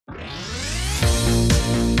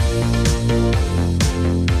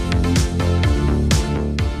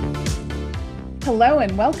Hello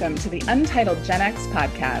and welcome to the Untitled Gen X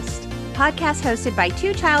podcast. Podcast hosted by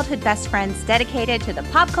two childhood best friends dedicated to the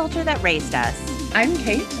pop culture that raised us. I'm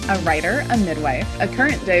Kate, a writer, a midwife, a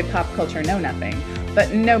current day pop culture know-nothing,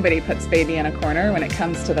 but nobody puts baby in a corner when it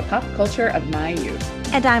comes to the pop culture of my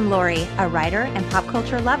youth. And I'm Lori, a writer and pop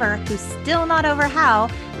culture lover who's still not over how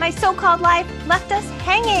my so-called life left us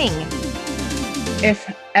hanging.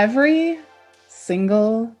 If every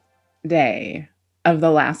single day of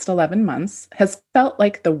the last 11 months has felt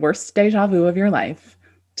like the worst deja vu of your life,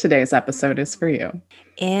 today's episode is for you.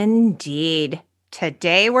 Indeed.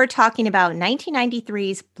 Today we're talking about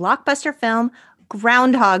 1993's blockbuster film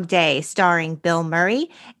Groundhog Day, starring Bill Murray,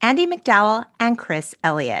 Andie MacDowell, and Chris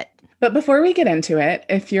Elliott. But before we get into it,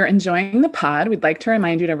 if you're enjoying the pod, we'd like to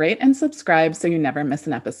remind you to rate and subscribe so you never miss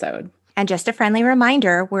an episode. And just a friendly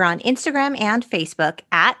reminder, we're on Instagram and Facebook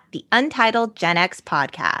at the Untitled Gen X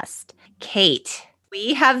Podcast. Kate,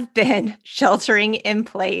 we have been sheltering in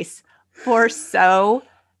place for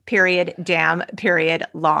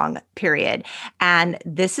long. And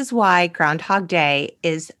this is why Groundhog Day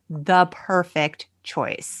is the perfect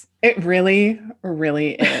choice. It really,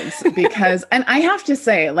 really is. Because, and I have to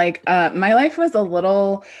say, my life was a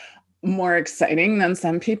little more exciting than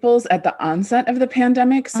some people's at the onset of the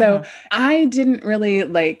pandemic. So I didn't really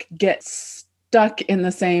get stuck in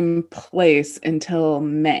the same place until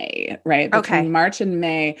May, right? Between March and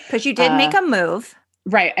May. Because you did make a move.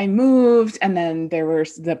 Right. I moved, and then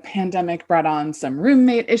the pandemic brought on some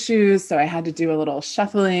roommate issues. So I had to do a little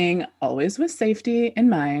shuffling, always with safety in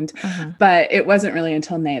mind. But it wasn't really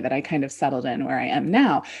until May that I kind of settled in where I am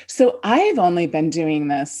now. So I've only been doing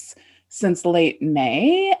this since late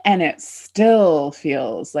May, and it still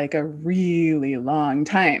feels like a really long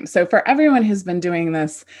time. So for everyone who's been doing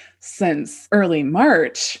this since early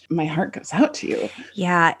March, my heart goes out to you.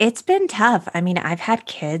 Yeah, it's been tough. I mean, I've had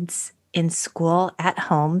kids in school at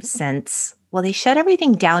home since, they shut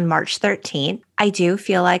everything down March 13th. I do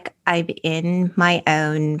feel like I'm in my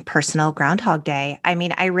own personal Groundhog Day. I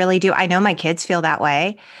mean, I really do. I know my kids feel that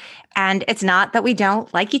way. And it's not that we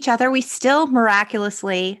don't like each other. We still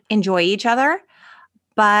miraculously enjoy each other,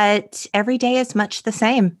 but every day is much the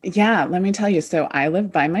same. Yeah, let me tell you. So I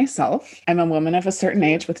live by myself. I'm a woman of a certain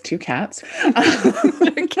age with two cats.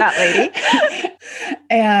 Cat lady.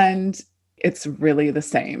 And it's really the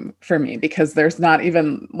same for me because there's not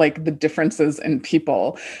even the differences in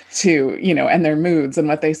people and their moods and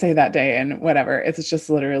what they say that day and whatever. It's just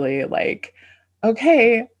literally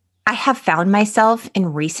okay. I have found myself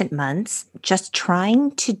in recent months just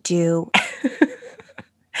trying to do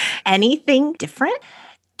anything different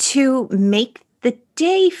to make the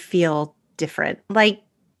day feel different. Like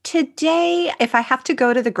today, if I have to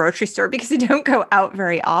go to the grocery store because I don't go out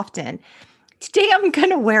very often, today I'm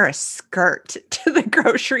going to wear a skirt to the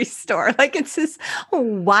grocery store. It's this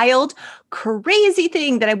wild, crazy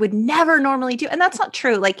thing that I would never normally do. And that's not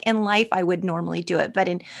true. In life, I would normally do it. But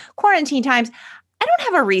in quarantine times, I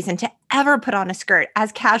don't have a reason to ever put on a skirt,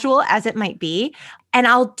 as casual as it might be. And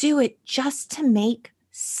I'll do it just to make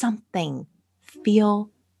something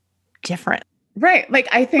feel different. Right.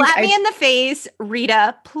 I think Slap me in the face,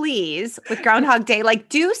 Rita, please, with Groundhog Day.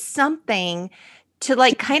 Do something to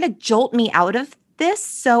kind of jolt me out of this.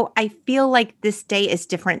 So I feel like this day is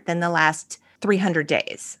different than the last 300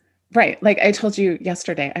 days. Right. I told you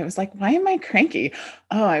yesterday, I was like, why am I cranky?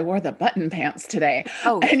 Oh, I wore the button pants today.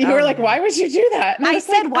 And you were like, why would you do that? And I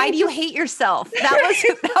said, why do you hate yourself?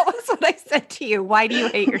 That was what I said to you. Why do you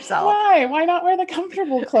hate yourself? Why? Why not wear the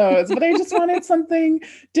comfortable clothes? But I just wanted something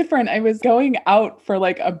different. I was going out for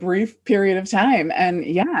a brief period of time. And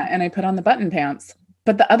and I put on the button pants.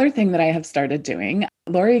 But the other thing that I have started doing,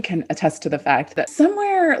 Lori can attest to the fact that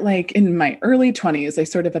somewhere in my early 20s, I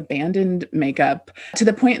sort of abandoned makeup to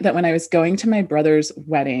the point that when I was going to my brother's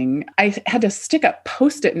wedding, I had to stick a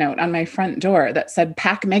Post-it note on my front door that said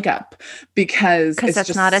pack makeup because that's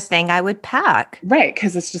just not a thing I would pack. Right.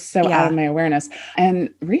 Because it's just so out of my awareness. And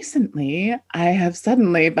recently I have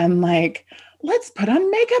suddenly been let's put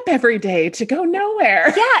on makeup every day to go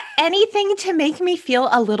nowhere. Yeah, anything to make me feel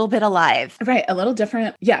a little bit alive. Right, a little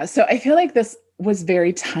different. Yeah, so I feel like this was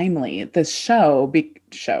very timely. This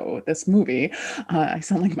this movie. I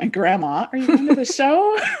sound like my grandma. Are you going to the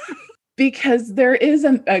show? Because there is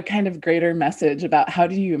a kind of greater message about how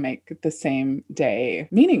do you make the same day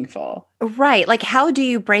meaningful? Right. How do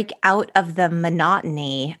you break out of the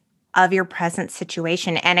monotony of your present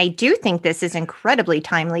situation? And I do think this is incredibly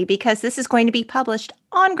timely because this is going to be published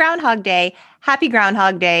on Groundhog Day. Happy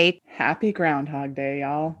Groundhog Day. Happy Groundhog Day,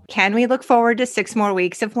 y'all. Can we look forward to 6 more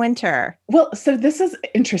weeks of winter? Well, so this is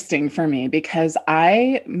interesting for me because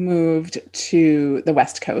I moved to the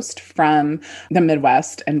West Coast from the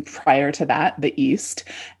Midwest, and prior to that, the East.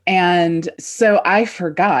 And so I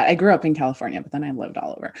forgot, I grew up in California, but then I lived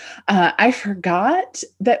all over. I forgot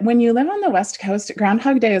that when you live on the West Coast,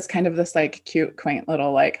 Groundhog Day is kind of this like cute, quaint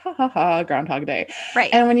little like, ha ha ha, Groundhog Day. Right.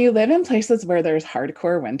 And when you live in places where there's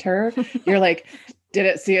hardcore winter, you're like, did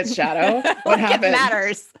it see its shadow? What happened? It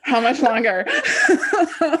matters. How much longer?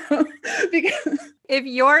 Because if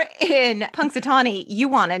you're in Punxsutawney, you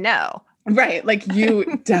want to know. Right. Like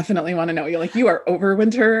you definitely want to know. You're like, you are over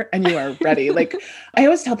winter and you are ready. Like I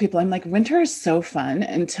always tell people, I'm like, winter is so fun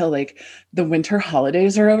until like the winter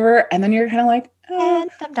holidays are over. And then you're kind of like, oh,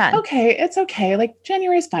 and I'm done. Okay, it's okay. Like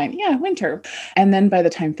January's fine. Yeah, winter. And then by the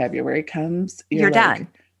time February comes, you're like, done.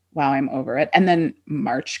 Wow, I'm over it. And then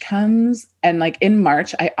March comes. And like in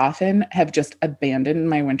March, I often have just abandoned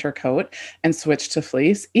my winter coat and switched to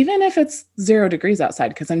fleece, even if it's 0 degrees outside,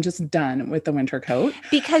 because I'm just done with the winter coat.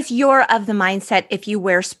 Because you're of the mindset, if you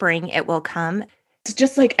wear spring, it will come. It's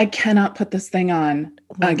just like, I cannot put this thing on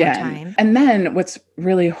again. And then what's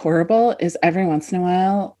really horrible is every once in a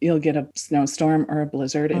while, you'll get a snowstorm or a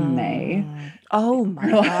blizzard in May. Oh my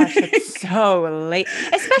gosh, it's so late.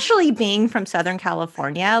 Especially being from Southern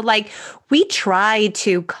California. Like we try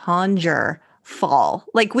to conjure fall.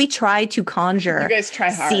 Like we try to conjure. You guys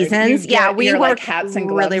try hard. Seasons. We work like hats and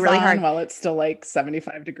gloves really hard while it's still like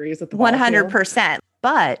 75 degrees at the 100%.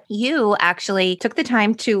 But you actually took the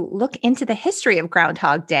time to look into the history of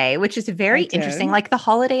Groundhog Day, which is very interesting, like the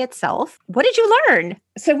holiday itself. What did you learn?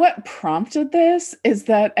 So what prompted this is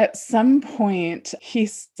that at some point he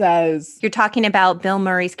says... You're talking about Bill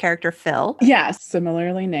Murray's character, Phil. Yes,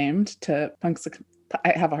 similarly named to Punxsutawney.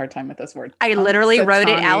 I have a hard time with this word. I literally wrote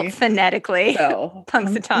it out phonetically. So,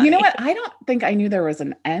 Punxsutawney. You know what? I don't think I knew there was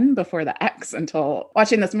an N before the X until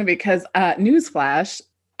watching this movie because newsflash,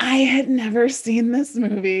 I had never seen this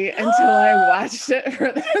movie until I watched it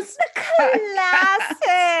for this classic.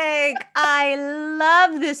 I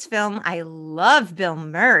love this film. I love Bill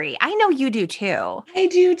Murray. I know you do too. I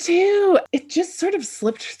do too. It just sort of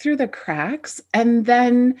slipped through the cracks. And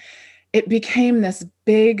then it became this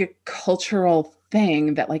big cultural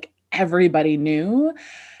thing that like everybody knew.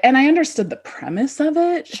 And I understood the premise of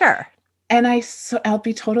it. Sure. And I'll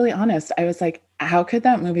be totally honest. I was like, how could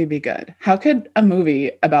that movie be good? How could a movie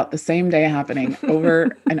about the same day happening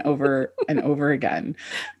over and over and over again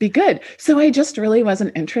be good? So I just really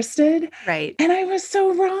wasn't interested. Right. And I was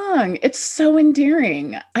so wrong. It's so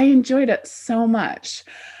endearing. I enjoyed it so much,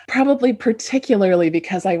 probably particularly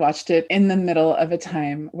because I watched it in the middle of a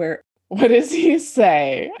time where, what does he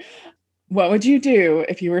say? What would you do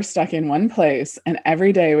if you were stuck in one place and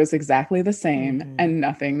every day was exactly the same and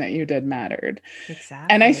nothing that you did mattered? Exactly.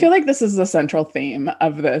 And I feel like this is the central theme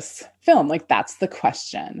of this film. Like, that's the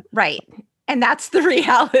question. Right. And that's the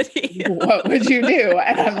reality. What would you do?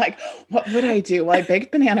 And I'm like, what would I do? Well, I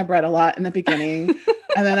baked banana bread a lot in the beginning.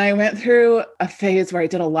 And then I went through a phase where I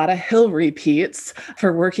did a lot of hill repeats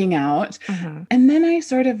for working out. And then I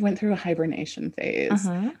sort of went through a hibernation phase.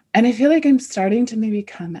 And I feel like I'm starting to maybe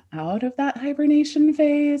come out of that hibernation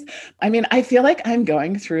phase. I mean, I feel like I'm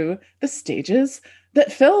going through the stages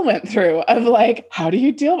that Phil went through of like, how do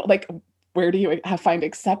you deal? Like, where do you find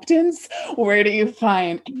acceptance? Where do you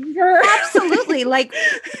find anger? Absolutely. Like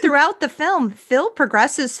throughout the film, Phil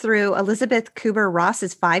progresses through Elizabeth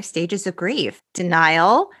Kubler-Ross's 5 stages of grief: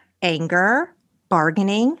 denial, anger,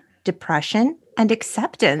 bargaining, depression, and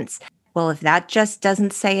acceptance. Well, if that just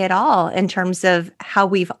doesn't say it all in terms of how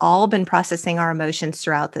we've all been processing our emotions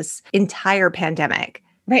throughout this entire pandemic.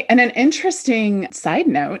 Right. And an interesting side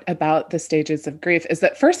note about the stages of grief is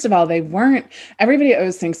that, first of all, everybody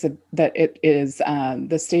always thinks that it is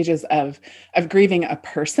the stages of grieving a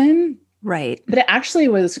person. Right. But it actually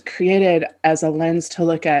was created as a lens to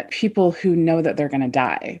look at people who know that they're going to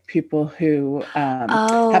die, people who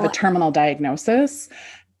have a terminal diagnosis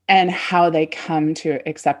and how they come to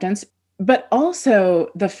acceptance. But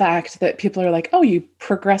also the fact that people are like, oh, you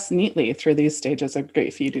progress neatly through these stages of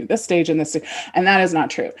grief. You do this stage and this stage. And that is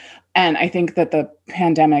not true. And I think that the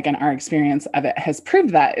pandemic and our experience of it has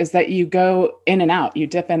proved that, is that you go in and out, you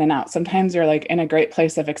dip in and out. Sometimes you're like in a great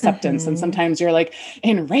place of acceptance, and sometimes you're like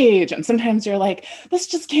in rage, and sometimes you're like, this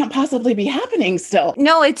just can't possibly be happening still.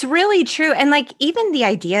 No, it's really true. And like even the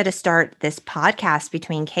idea to start this podcast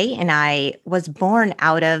between Kate and I was born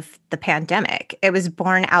out of the pandemic. It was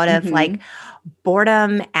born out of like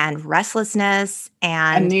boredom and restlessness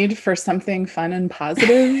and a need for something fun and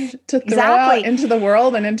positive to throw out into the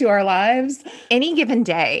world and into our lives. Any given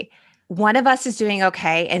day, one of us is doing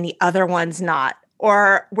okay and the other one's not.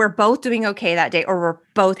 Or we're both doing okay that day, or we're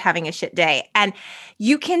both having a shit day. And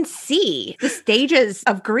you can see the stages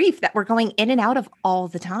of grief that we're going in and out of all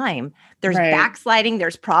the time. There's backsliding,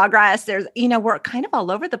 there's progress, we're kind of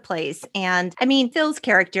all over the place. And I mean, Phil's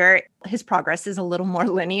character, his progress is a little more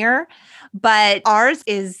linear, but ours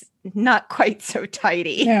is not quite so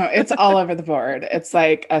tidy. No, it's all over the board. It's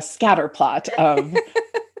like a scatter plot of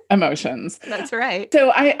emotions. That's right.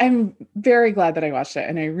 So I'm very glad that I watched it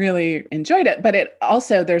and I really enjoyed it. But it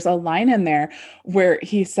also, there's a line in there where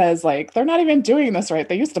he says, like, they're not even doing this right.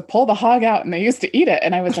 They used to pull the hog out and they used to eat it.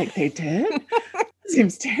 And I was like, they did?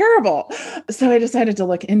 Seems terrible. So I decided to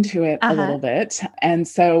look into it a little bit. And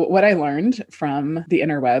so what I learned from the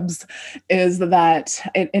interwebs is that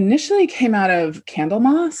it initially came out of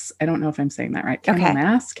Candlemas. I don't know if I'm saying that right.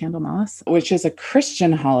 Candlemas, which is a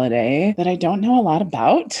Christian holiday that I don't know a lot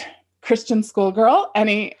about. Christian schoolgirl,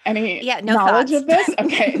 any no knowledge thoughts. of this?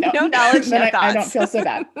 Okay. No, no knowledge, no thoughts. I don't feel so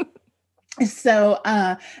bad. So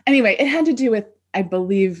anyway, it had to do with, I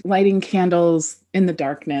believe, lighting candles in the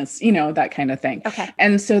darkness, that kind of thing. Okay.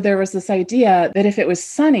 And so there was this idea that if it was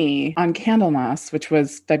sunny on Candlemas, which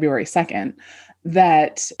was February 2nd,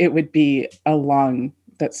 that it would be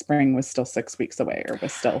that spring was still 6 weeks away or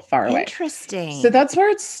was still far away. Interesting. So that's where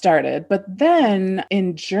it started. But then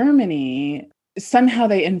in Germany, somehow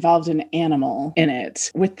they involved an animal in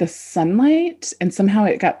it with the sunlight, and somehow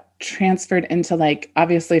it got transferred into, like,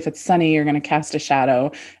 obviously if it's sunny, you're going to cast a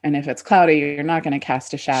shadow. And if it's cloudy, you're not going to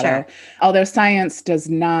cast a shadow. Sure. Although science does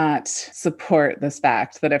not support this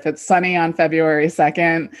fact that if it's sunny on February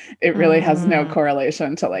 2nd, it really has no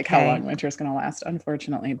correlation to like how long winter is going to last,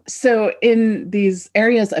 unfortunately. So in these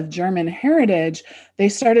areas of German heritage, they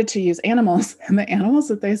started to use animals, and the animals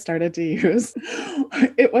that they started to use,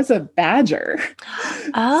 it was a badger.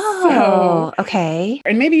 Oh, okay.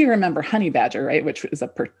 And maybe you remember honey badger, right? Which is a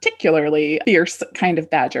particularly fierce kind of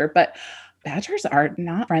badger, but badgers are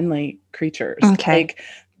not friendly creatures. Okay. Like,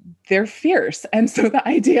 they're fierce. And so the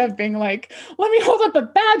idea of being like, let me hold up a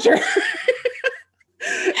badger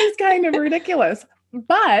is kind of ridiculous.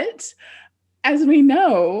 But as we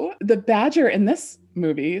know, the badger in this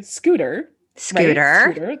movie, Scooter,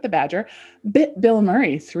 the badger, bit Bill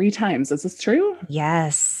Murray 3 times. Is this true?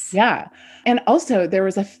 Yes. Yeah. And also there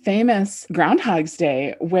was a famous Groundhog's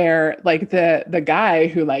Day where, like, the guy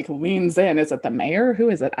who, like, leans in, is it the mayor? Who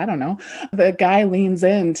is it? I don't know. The guy leans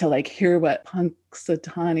in to, like, hear what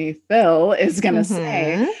Punxsutawney Phil is going to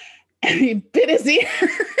say, and he bit his ear.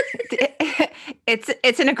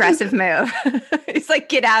 It's an aggressive move. It's like,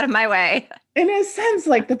 get out of my way. In a sense,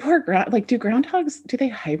 like, the poor do groundhogs, do they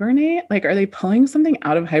hibernate? Like, are they pulling something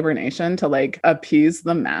out of hibernation to, like, appease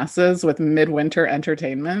the masses with midwinter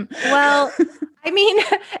entertainment? Well, I mean,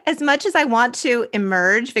 as much as I want to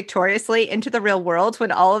emerge victoriously into the real world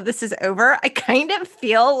when all of this is over, I kind of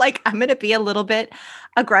feel like I'm going to be a little bit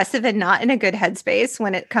aggressive and not in a good headspace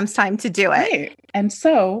when it comes time to do it. Right. And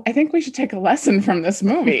so I think we should take a lesson from this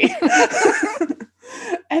movie.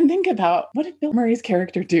 And think about, what did Bill Murray's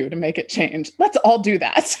character do to make it change? Let's all do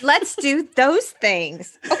that. Let's do those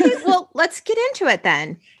things. Okay, well, let's get into it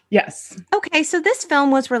then. Yes. Okay, so this film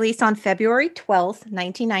was released on February 12th,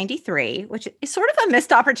 1993, which is sort of a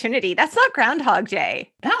missed opportunity. That's not Groundhog Day.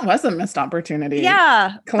 That was a missed opportunity.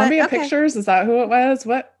 Yeah. Columbia Pictures, is that who it was?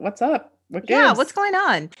 What's up? What gives? Yeah, what's going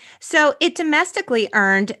on? So it domestically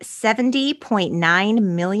earned $70.9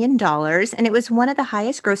 million, and it was one of the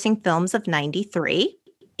highest grossing films of 93.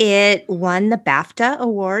 It won the BAFTA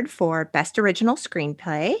Award for Best Original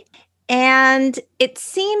Screenplay. And it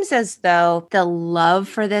seems as though the love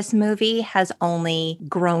for this movie has only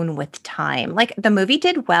grown with time. Like, the movie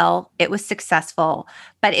did well, it was successful,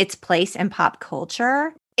 but its place in pop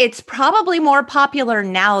culture, it's probably more popular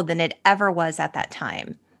now than it ever was at that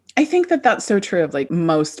time. I think that that's so true of, like,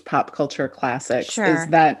 most pop culture classics. Sure. Is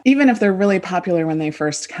that even if they're really popular when they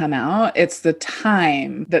first come out, it's the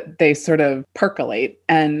time that they sort of percolate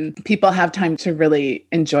and people have time to really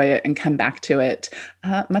enjoy it and come back to it,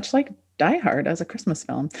 much like Die Hard as a Christmas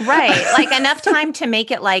film. Right. Like, enough time to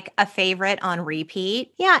make it like a favorite on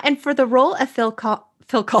repeat. Yeah. And for the role of Phil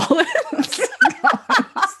Collins.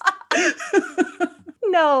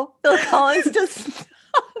 No, Phil Collins just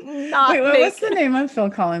not. Wait, what was the name of Phil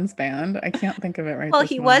Collins' band? I can't think of it right. Well,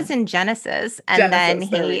 he was in Genesis, and then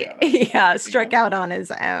he struck out on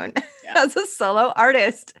his own as a solo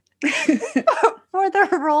artist. For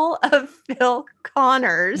the role of Phil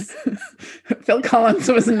Connors. Phil Collins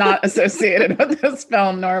was not associated with this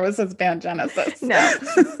film, nor was his band Genesis. No.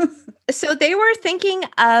 So they were thinking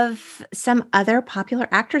of some other popular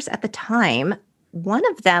actors at the time. one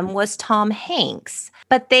of them was Tom Hanks.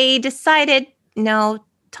 But they decided, no,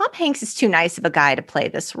 Tom Hanks is too nice of a guy to play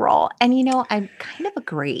this role. And, I kind of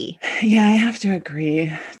agree. Yeah, I have to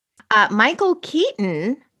agree. Michael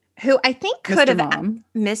Keaton, who I think could have,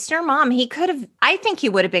 Mr. Mom, I think he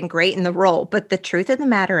would have been great in the role. But the truth of the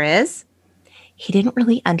matter is, he didn't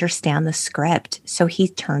really understand the script, so he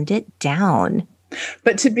turned it down.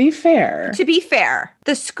 But to be fair,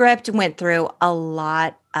 the script went through a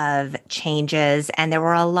lot of changes and there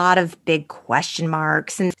were a lot of big question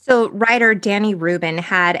marks. And so writer Danny Rubin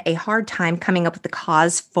had a hard time coming up with the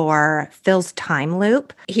cause for Phil's time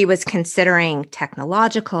loop. He was considering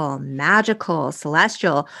technological, magical,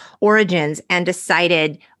 celestial origins and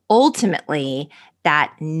decided ultimately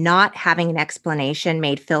that not having an explanation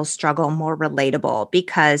made Phil's struggle more relatable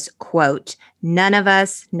because, quote, none of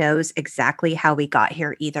us knows exactly how we got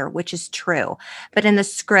here either, which is true. But in the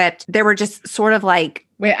script, there were just sort of like...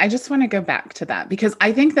 Wait, I just want to go back to that because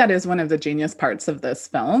I think that is one of the genius parts of this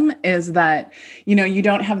film is that, you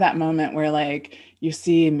don't have that moment where like you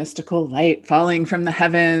see mystical light falling from the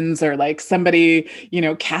heavens or like somebody,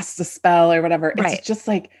 casts a spell or whatever. Right. It's just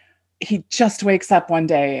like, he just wakes up one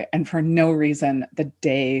day and for no reason, the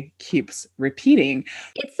day keeps repeating.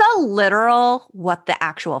 It's a literal what the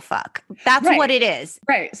actual fuck. That's right. What it is.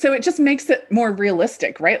 Right. So it just makes it more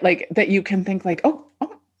realistic, right? Like that you can think like, oh,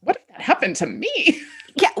 what if that happened to me?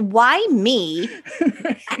 Yeah. Why me?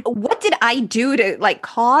 Right. What did I do to like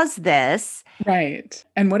cause this? Right.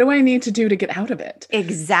 And what do I need to do to get out of it?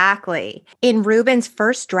 Exactly. In Rubin's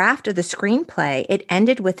first draft of the screenplay, it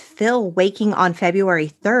ended with Phil waking on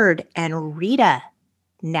February 3rd and Rita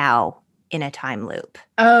now in a time loop.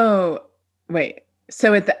 Oh, wait.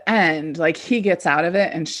 So at the end, like he gets out of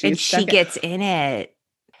it and she gets in it.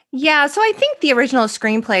 Yeah, so I think the original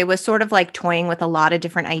screenplay was sort of like toying with a lot of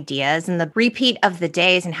different ideas and the repeat of the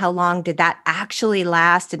days and how long did that actually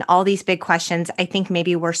last and all these big questions I think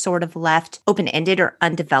maybe were sort of left open-ended or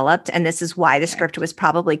undeveloped and this is why the script was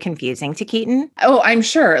probably confusing to Keaton. Oh, I'm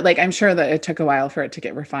sure. Like I'm sure that it took a while for it to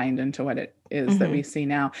get refined into what it is that we see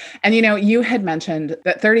now. And you had mentioned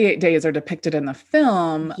that 38 days are depicted in the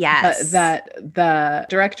film. Yes. But that the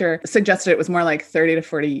director suggested it was more like 30 to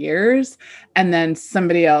 40 years. And then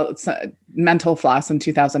somebody else, Mental Floss in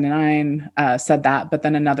 2009 said that, but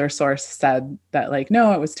then another source said that like,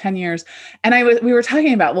 no, it was 10 years. And we were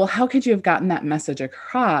talking about, well, how could you have gotten that message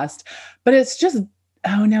across? But it's just,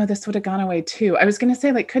 oh no, this would have gone away too. I was going to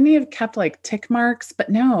say like, couldn't he have kept like tick marks? But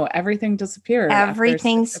no, everything disappeared.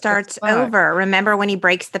 Everything starts over. Remember when he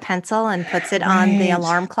breaks the pencil and puts it on the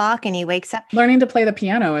alarm clock and he wakes up? Learning to play the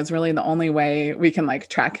piano is really the only way we can like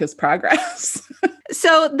track his progress.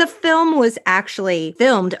 So the film was actually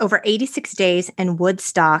filmed over 86 days in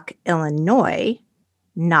Woodstock, Illinois,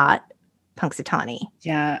 not Punxsutawney.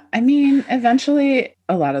 Yeah. I mean, eventually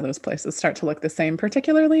a lot of those places start to look the same,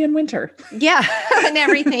 particularly in winter. Yeah. And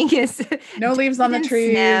everything is no leaves on the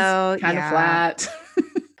trees, kind of flat.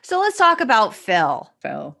 So let's talk about Phil.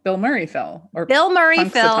 Bill Murray Phil. Or Bill Murray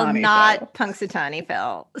Phil, not Phil. Punxsutawney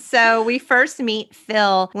Phil. So we first meet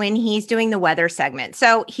Phil when he's doing the weather segment.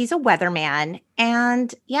 So he's a weatherman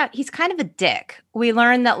and yeah, he's kind of a dick. We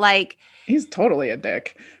learn that like... He's totally a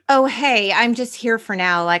dick. Oh, hey, I'm just here for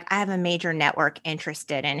now. Like I have a major network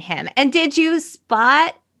interested in him. And did you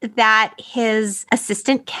spot that his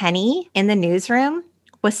assistant Kenny in the newsroom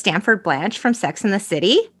was Stanford Blanche from Sex and the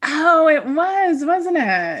City? Oh, it was, wasn't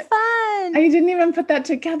it? Fun. I didn't even put that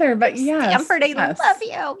together, but yes. Stanford, I love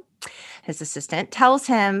you. His assistant tells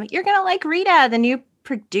him, you're going to like Rita, the new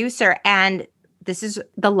producer. And this is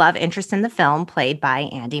the love interest in the film played by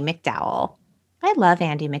Andie MacDowell. I love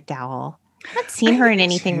Andie MacDowell. I haven't seen her in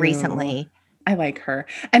anything recently. I like her.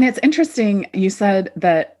 And it's interesting. You said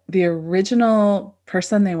that the original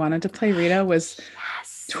person they wanted to play Rita was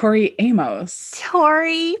Tori Amos.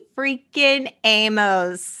 Tori freaking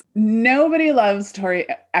Amos. Nobody loves Tori.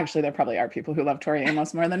 Actually, there probably are people who love Tori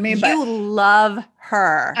Amos more than me. But you love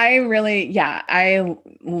her. I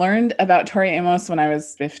learned about Tori Amos when I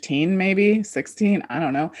was 15, maybe 16. I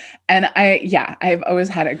don't know. And I've always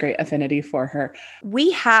had a great affinity for her.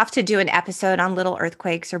 We have to do an episode on Little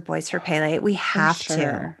Earthquakes or Boys for Pele. We have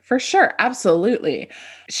to. For sure. Absolutely.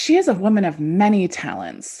 She is a woman of many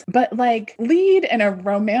talents, but like lead in a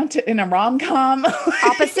rom-com.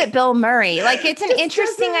 Opposite Bill Murray. Like it's an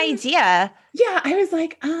interesting idea. Yeah. I was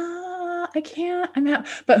like, I can't,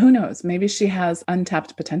 but who knows? Maybe she has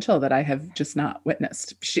untapped potential that I have just not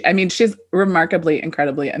witnessed. She's remarkably,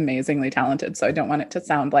 incredibly, amazingly talented. So I don't want it to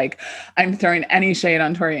sound like I'm throwing any shade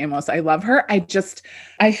on Tori Amos. I love her.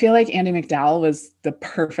 I feel like Andie MacDowell was the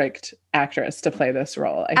perfect actress to play this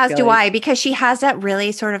role. As do I, because she has that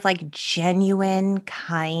really sort of like genuine,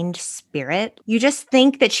 kind spirit. You just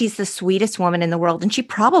think that she's the sweetest woman in the world, and she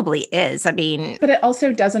probably is. I mean, but it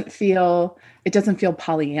also doesn't feel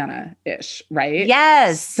Pollyanna-ish, right?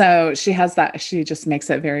 Yes. So she has that, she just makes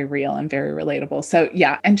it very real and very relatable. So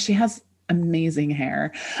yeah, and she has amazing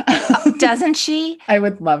hair. Doesn't she? I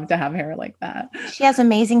would love to have hair like that. She has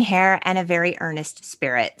amazing hair and a very earnest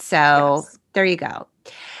spirit. So There you go.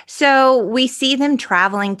 So we see them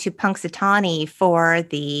traveling to Punxsutawney for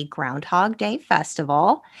the Groundhog Day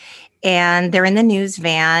festival. And they're in the news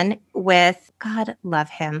van with, God, love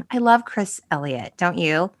him. I love Chris Elliott, don't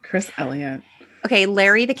you? Chris Elliott. Okay,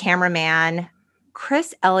 Larry the cameraman,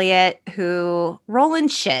 Chris Elliott, who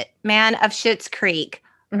Roland Shit, man of Schitt's Creek.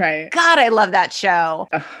 Right. God, I love that show.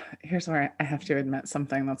 Here's where I have to admit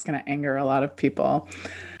something that's going to anger a lot of people.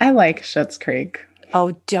 I like Schitt's Creek.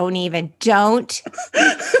 Oh, don't even. I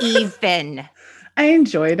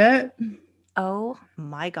enjoyed it. Oh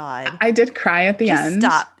my God. I did cry at the end.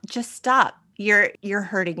 Just stop. You're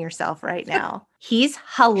hurting yourself right now. He's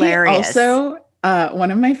hilarious. He also,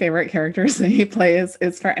 one of my favorite characters that he plays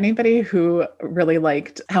is, for anybody who really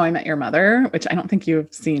liked How I Met Your Mother, which I don't think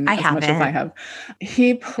you've seen much as I have.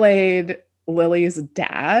 He played Lily's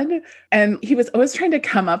dad, and he was always trying to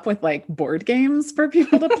come up with like board games for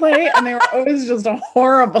people to play, and they were always just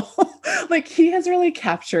horrible. Like, he has really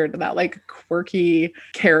captured that like quirky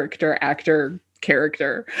actor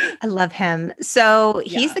character. I love him. So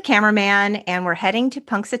he's the cameraman, and we're heading to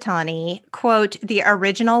Punxsutawney, quote, the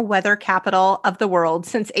original weather capital of the world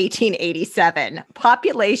since 1887.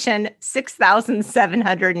 Population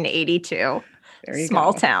 6,782.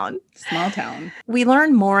 Small town. We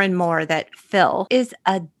learn more and more that Phil is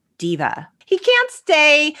a diva. He can't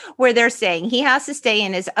stay where they're staying. He has to stay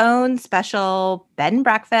in his own special bed and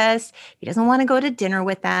breakfast. He doesn't want to go to dinner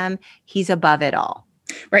with them. He's above it all.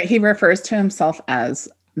 Right. He refers to himself as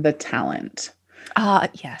the talent.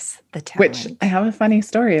 Yes, the talent. Which, I have a funny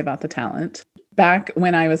story about the talent. Back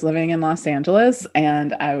when I was living in Los Angeles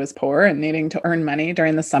and I was poor and needing to earn money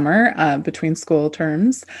during the summer between school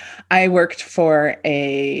terms, I worked for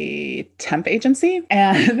a temp agency.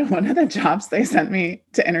 And one of the jobs they sent me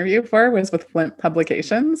to interview for was with Flint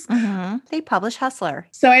Publications. Mm-hmm. They publish Hustler.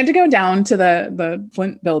 So I had to go down to the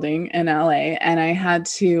Flint building in LA, and I had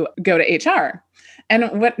to go to HR.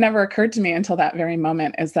 And what never occurred to me until that very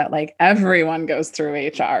moment is that like everyone goes through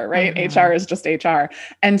HR, right? Mm-hmm. HR is just HR.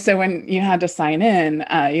 And so when you had to sign in,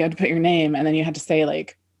 you had to put your name, and then you had to say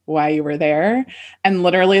like why you were there. And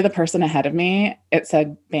literally the person ahead of me, it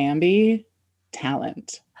said Bambi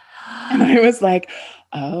talent. And I was like,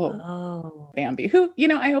 oh, Bambi, who,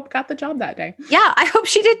 I hope got the job that day. Yeah, I hope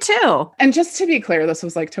she did too. And just to be clear, this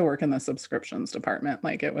was like to work in the subscriptions department.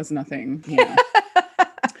 Like, it was nothing,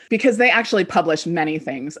 because they actually publish many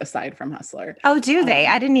things aside from Hustler. Oh, do they?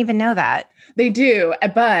 I didn't even know that. They do.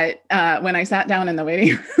 But when I sat down in the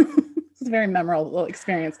waiting room, it's a very memorable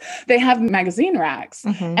experience. They have magazine racks.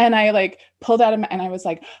 Mm-hmm. And I like pulled out them, and I was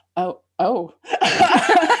like, oh. Oh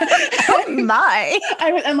my.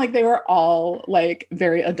 And like, they were all like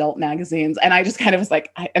very adult magazines. And I just kind of was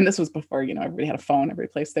like, and this was before, everybody had a phone every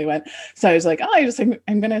place they went. So I was like,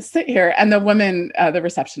 I'm going to sit here. And the woman, the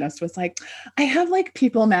receptionist was like, I have like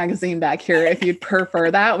People magazine back here if you'd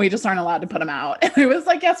prefer that. We just aren't allowed to put them out. And I was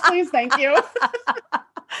like, yes, please. Thank you.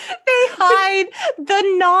 They hide the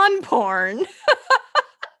non-porn.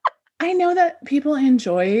 I know that people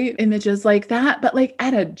enjoy images like that, but like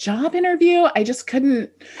at a job interview, I just couldn't.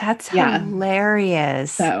 That's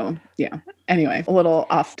hilarious. So, yeah. Anyway, a little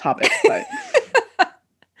off topic, but.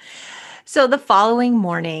 So the following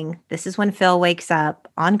morning, this is when Phil wakes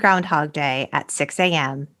up on Groundhog Day at 6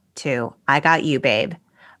 a.m. to I Got You, Babe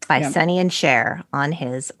by Sonny and Cher on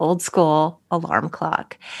his old school alarm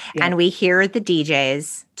clock. Yeah. And we hear the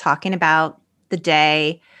DJs talking about the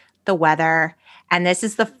day, the weather. And this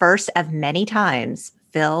is the first of many times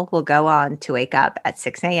Phil will go on to wake up at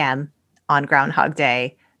 6 a.m. on Groundhog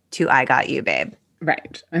Day to I Got You, Babe.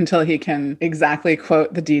 Right. Until he can exactly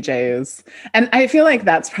quote the DJs. And I feel like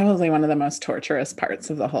that's probably one of the most torturous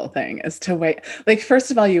parts of the whole thing is to wait. Like,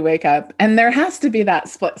 first of all, you wake up and there has to be that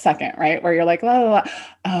split second, right? Where you're like, la, la, la.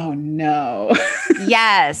 Oh no.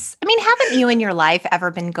 Yes. I mean, haven't you in your life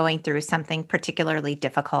ever been going through something particularly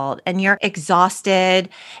difficult and you're exhausted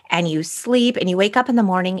and you sleep and you wake up in the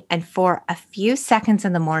morning, and for a few seconds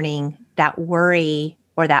in the morning, that worry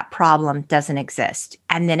or that problem doesn't exist.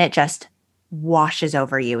 And then it just washes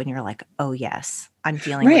over you and you're like, oh yes, I'm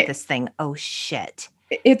dealing with this thing. Oh shit.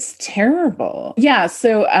 It's terrible. Yeah.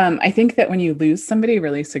 So I think that when you lose somebody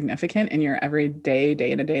really significant in your everyday,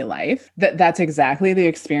 day-to-day life, that's exactly the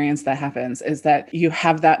experience that happens, is that you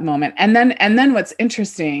have that moment. And then what's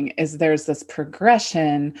interesting is there's this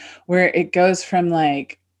progression where it goes from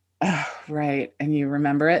like, oh, right, and you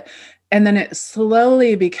remember it. And then it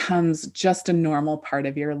slowly becomes just a normal part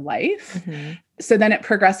of your life. Mm-hmm. So then it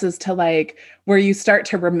progresses to like where you start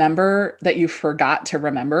to remember that you forgot to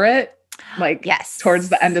remember it, like Yes. towards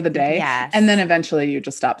the end of the day. Yes. And then eventually you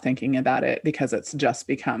just stop thinking about it because it's just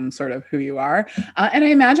become sort of who you are. And I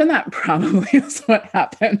imagine that probably is what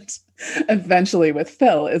happened eventually with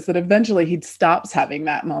Phil, is that eventually he stops having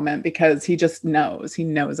that moment because he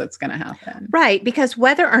knows it's going to happen. Right. Because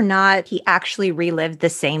whether or not he actually relived the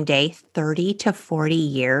same day 30 to 40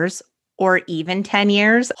 years or even 10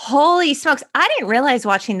 years, holy smokes. I didn't realize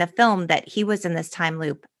watching the film that he was in this time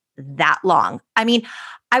loop that long. I mean,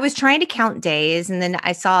 I was trying to count days, and then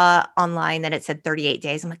I saw online that it said 38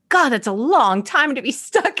 days. I'm like, God, that's a long time to be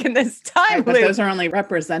stuck in this time loop. But those are only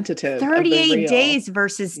representative 38 days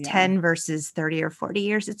versus 10 versus 30 or 40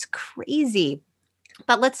 years. It's crazy.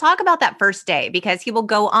 But let's talk about that first day, because he will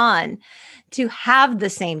go on to have the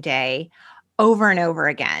same day over and over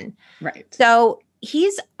again. Right. So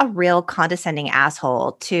he's a real condescending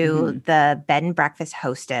asshole to the bed and breakfast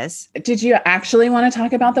hostess. Did you actually want to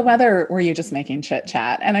talk about the weather, or were you just making chit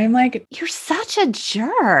chat? And I'm like, you're such a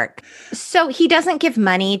jerk. So he doesn't give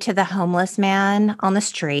money to the homeless man on the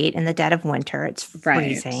street in the dead of winter. It's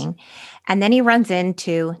freezing. Right. And then he runs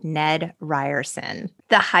into Ned Ryerson,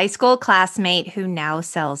 the high school classmate who now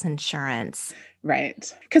sells insurance.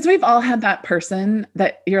 Right. Because we've all had that person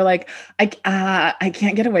that you're like, I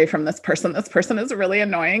can't get away from this person. This person is really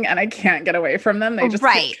annoying and I can't get away from them. They just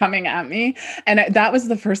keep coming at me. And that was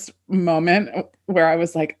the first moment where I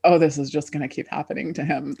was like, oh, this is just going to keep happening to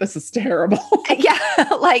him. This is terrible. Yeah.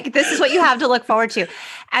 Like, this is what you have to look forward to.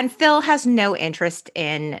 And Phil has no interest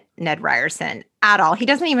in Ned Ryerson at all. He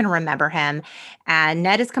doesn't even remember him. And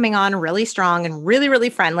Ned is coming on really strong and really, really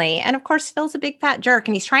friendly. And of course, Phil's a big fat jerk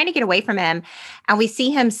and he's trying to get away from him. And we see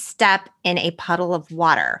him step in a puddle of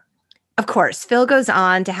water. Of course, Phil goes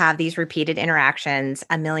on to have these repeated interactions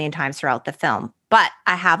a million times throughout the film. But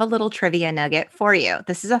I have a little trivia nugget for you.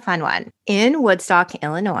 This is a fun one. In Woodstock,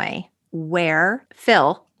 Illinois, where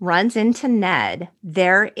Phil runs into Ned,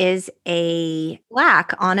 there is a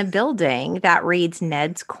plaque on a building that reads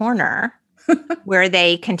Ned's Corner, where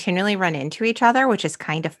they continually run into each other, which is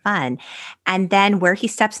kind of fun. And then where he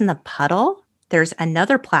steps in the puddle, there's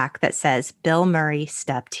another plaque that says, Bill Murray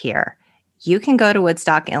stepped here. You can go to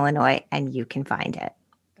Woodstock, Illinois, and you can find it.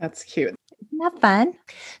 That's cute. Isn't that fun?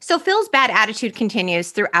 So Phil's bad attitude continues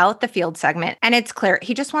throughout the field segment, and it's clear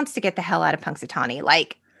he just wants to get the hell out of Punxsutawney.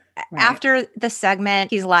 Like, after the segment,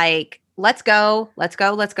 he's like, let's go.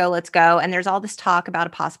 And there's all this talk about a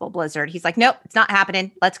possible blizzard. He's like, nope, it's not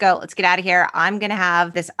happening. Let's go. Let's get out of here. I'm going to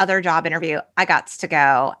have this other job interview. I got to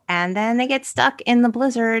go. And then they get stuck in the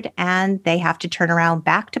blizzard and they have to turn around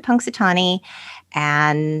back to Punxsutawney.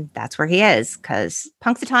 And that's where he is, because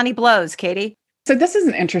Punxsutawney blows, Katie. So this is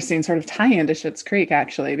an interesting sort of tie-in to Schitt's Creek,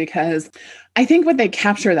 actually, because I think what they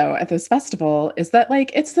capture, though, at this festival is that,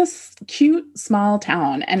 like, it's this cute small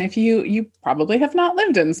town. And if you probably have not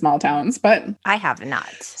lived in small towns, but I have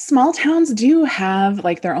not. Small towns do have,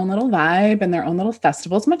 like, their own little vibe and their own little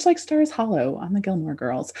festivals, much like Stars Hollow on the Gilmore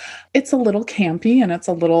Girls. It's a little campy and it's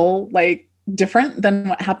a little, like, different than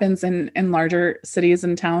what happens in larger cities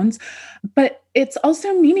and towns, but it's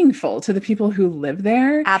also meaningful to the people who live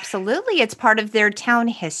there. Absolutely. It's part of their town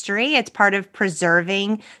history. It's part of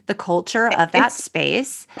preserving the culture of that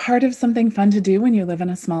space. Part of something fun to do when you live in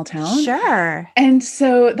a small town. Sure. And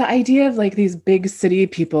so the idea of like these big city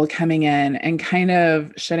people coming in and kind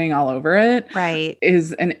of shitting all over it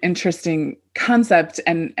is an interesting concept,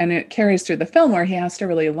 and it carries through the film where he has to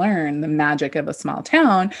really learn the magic of a small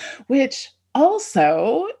town, which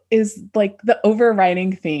also is like the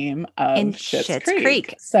overriding theme of Schitt's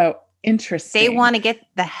Creek. So interesting. They want to get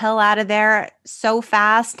the hell out of there so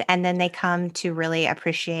fast, and then they come to really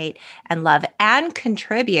appreciate and love and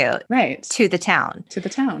contribute to the town.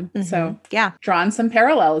 Mm-hmm. So yeah, drawn some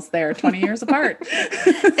parallels there, 20 years apart.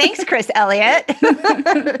 Thanks, Chris Elliott.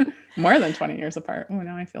 More than 20 years apart. Oh,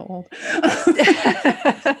 now I feel old.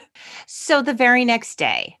 So the very next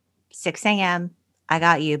day, 6 a.m., I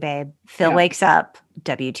got you, babe. Phil wakes up,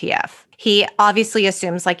 WTF. He obviously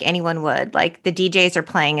assumes, like anyone would, like the DJs are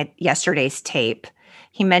playing yesterday's tape.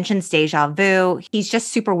 He mentions deja vu. He's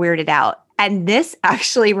just super weirded out. And this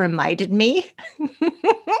actually reminded me,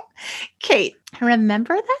 Kate,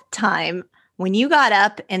 remember that time when you got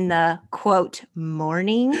up in the quote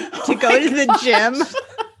morning to go to the gym,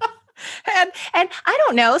 and I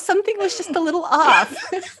don't know, something was just a little off.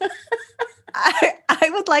 I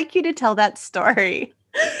would like you to tell that story.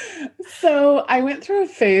 So I went through a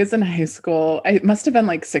phase in high school. I must have been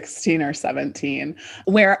like 16 or 17,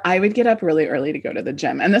 where I would get up really early to go to the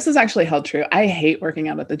gym. And this is actually held true. I hate working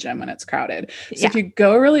out at the gym when it's crowded. So if you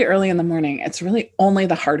go really early in the morning, it's really only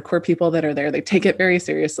the hardcore people that are there. They take it very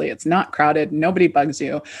seriously. It's not crowded. Nobody bugs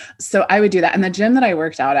you. So I would do that. And the gym that I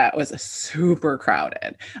worked out at was super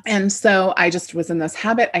crowded. And so I just was in this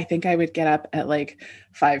habit. I think I would get up at like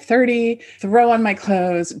 5:30, throw on my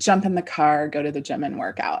clothes, jump in the car, go to the gym and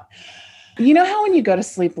work out. You know how when you go to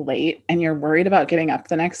sleep late and you're worried about getting up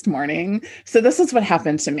the next morning? So this is what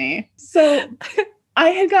happened to me. So I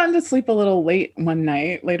had gotten to sleep a little late one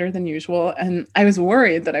night, later than usual, and I was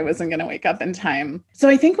worried that I wasn't going to wake up in time. So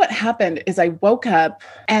I think what happened is I woke up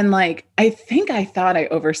and I thought I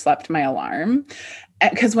overslept my alarm.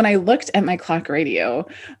 Because when I looked at my clock radio,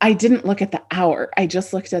 I didn't look at the hour. I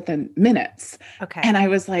just looked at the minutes. Okay. And I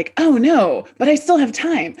was like, oh no, but I still have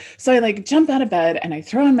time. So I jump out of bed and I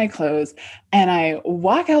throw on my clothes and I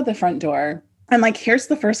walk out the front door. And here's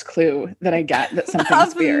the first clue that I get that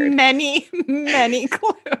something's weird. Many, many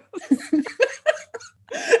clues. And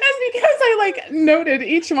because I noted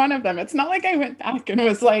each one of them, it's not like I went back and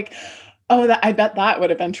was like, oh, I bet that would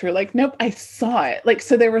have been true. Nope, I saw it.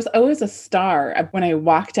 So there was always a star when I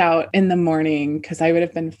walked out in the morning because I would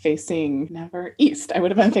have been facing never east. I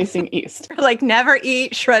would have been facing east. Never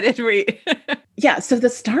eat shredded wheat. Yeah. So the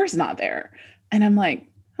star's not there. And I'm like,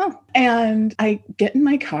 oh. And I get in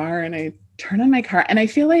my car and I turn on my car and I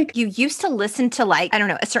feel like you used to listen to I don't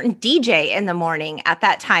know, a certain DJ in the morning at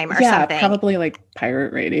that time or something. Yeah, probably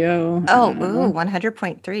pirate radio. Oh,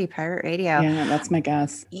 100.3 pirate radio. Yeah, that's my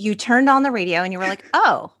guess. You turned on the radio and you were like,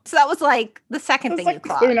 oh. So that was the second thing you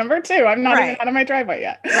clocked. Clue number 2. I'm not even out of my driveway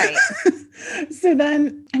yet. Right. So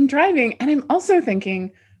then I'm driving and I'm also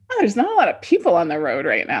thinking, oh, there's not a lot of people on the road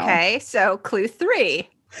right now. Okay, so clue 3.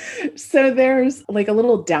 So there's a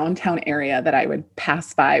little downtown area that I would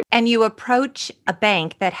pass by. And you approach a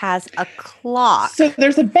bank that has a clock. So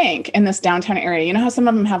there's a bank in this downtown area. You know how some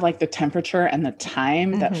of them have the temperature and the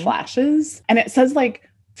time that flashes? And it says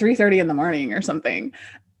 3:30 in the morning or something.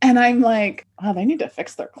 And I'm like, oh, they need to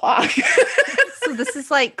fix their clock. So this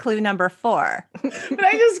is clue number 4. But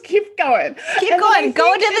I just keep going. Keep going.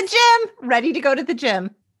 Go to the gym. Ready to go to the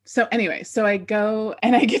gym. So anyway, so I go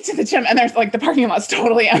and I get to the gym and there's the parking lot's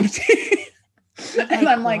totally empty. And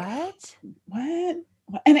I'm like, what?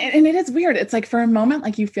 And it is weird. It's for a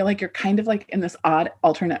moment, you feel you're kind of in this odd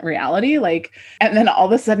alternate reality. And then all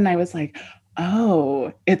of a sudden I was like,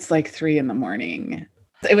 oh, it's 3 a.m.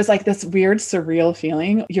 It was this weird, surreal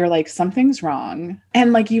feeling. You're something's wrong.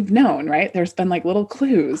 And you've known, right? There's been little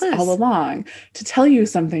clues all along to tell you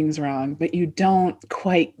something's wrong, but you don't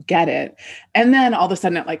quite get it. And then all of a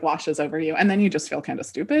sudden it washes over you. And then you just feel kind of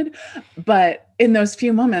stupid. But in those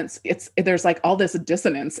few moments, there's all this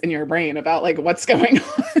dissonance in your brain about what's going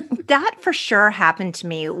on. That for sure happened to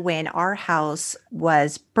me when our house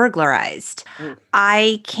was burglarized.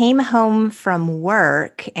 I came home from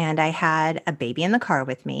work and I had a baby in the car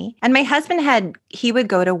with me. And my husband he would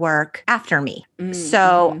go to work after me.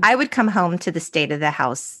 So I would come home to the state of the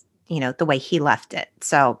house, the way he left it.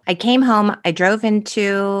 So I came home, I drove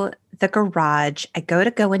into the garage. I go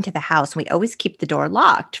into the house. And we always keep the door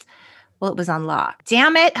locked. Well, it was unlocked.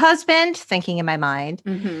 Damn it, husband, thinking in my mind.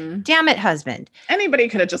 Damn it, husband. Anybody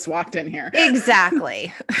could have just walked in here.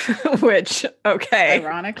 Exactly. Which, okay.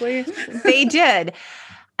 Ironically. They did.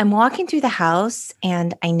 I'm walking through the house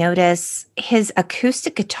and I notice his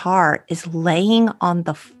acoustic guitar is laying on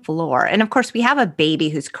the floor. And of course, we have a baby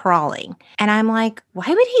who's crawling. And I'm like, why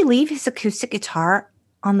would he leave his acoustic guitar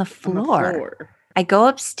on the floor? I go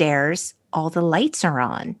upstairs. All the lights are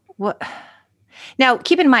on. What? Now,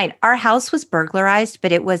 keep in mind, our house was burglarized,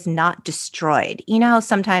 but it was not destroyed. You know how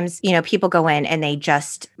sometimes, people go in and they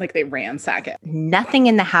just... they ransack it. Nothing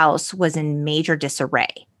in the house was in major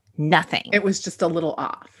disarray. Nothing. It was just a little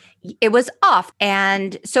off. It was off.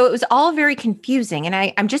 And so it was all very confusing.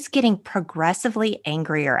 And I'm just getting progressively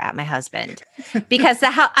angrier at my husband because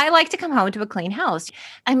I like to come home to a clean house.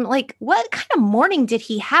 I'm like, what kind of morning did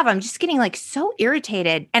he have? I'm just getting so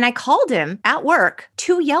irritated. And I called him at work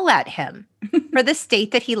to yell at him for the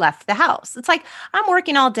state that he left the house. It's I'm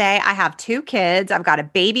working all day. I have 2 kids. I've got a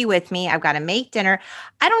baby with me. I've got to make dinner.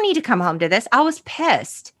 I don't need to come home to this. I was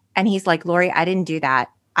pissed. And he's like, Lori, I didn't do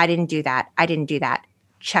that. I didn't do that. I didn't do that.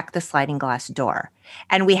 Check the sliding glass door.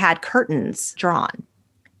 And we had curtains drawn.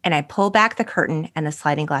 And I pull back the curtain and the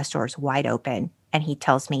sliding glass door is wide open. And he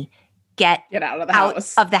tells me, get out of the out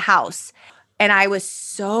house. of the house. And I was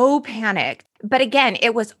so panicked. But again,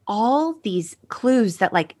 it was all these clues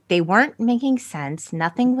that like they weren't making sense.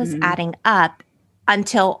 Nothing was adding up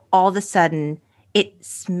until all of a sudden it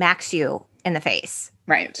smacks you in the face.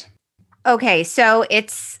 Right. Okay, so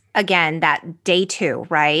it's again that day 2,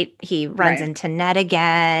 right? He runs into Ned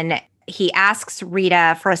again. He asks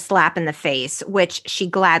Rita for a slap in the face, which she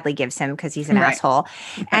gladly gives him because he's an asshole.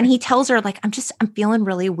 And he tells her, like, I'm feeling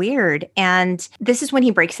really weird. And this is when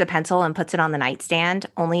he breaks the pencil and puts it on the nightstand,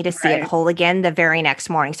 only to see it whole again the very next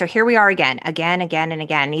morning. So here we are again.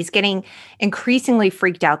 And he's getting increasingly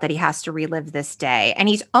freaked out that he has to relive this day. And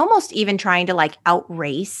he's almost even trying to like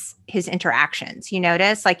outrace his interactions. You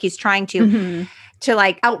notice? Like he's trying to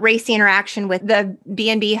like outrace the interaction with the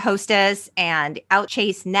B&B hostess and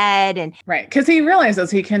outchase Ned. And because he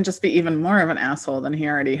realizes he can just be even more of an asshole than he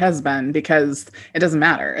already has been because it doesn't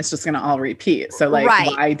matter. It's just going to all repeat. So like,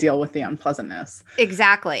 why deal with the unpleasantness?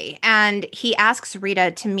 Exactly. And he asks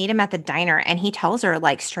Rita to meet him at the diner and he tells her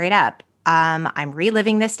like straight up, I'm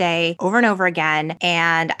reliving this day over and over again,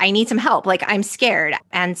 and I need some help. Like, I'm scared.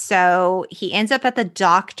 And so he ends up at the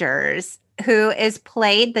doctor's,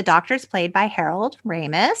 the doctor's played by Harold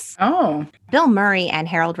Ramis. Oh. Bill Murray and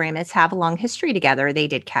Harold Ramis have a long history together. They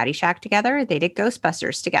did Caddyshack together. They did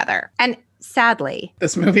Ghostbusters together. And sadly,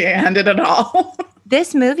 this movie ended it all.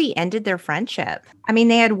 This movie ended their friendship. I mean,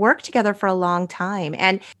 they had worked together for a long time.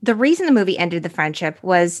 And the reason the movie ended the friendship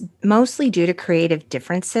was mostly due to creative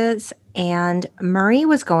differences. And Murray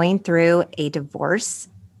was going through a divorce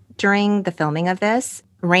during the filming of this.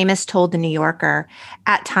 Ramis told The New Yorker,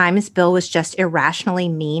 at times, Bill was just irrationally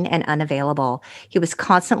mean and unavailable. He was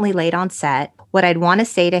constantly late on set. What I'd want to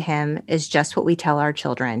say to him is just what we tell our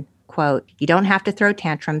children. Quote, you don't have to throw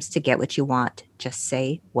tantrums to get what you want. Just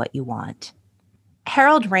say what you want.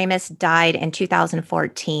 Harold Ramis died in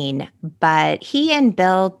 2014, but he and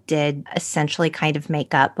Bill did essentially kind of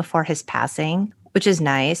make up before his passing, which is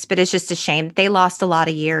nice, but it's just a shame. They lost a lot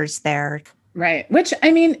of years there. Right. Which,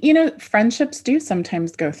 I mean, you know, friendships do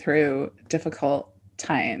sometimes go through difficult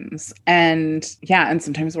times. And and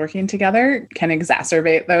sometimes working together can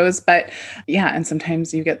exacerbate those. But and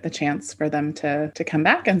sometimes you get the chance for them to come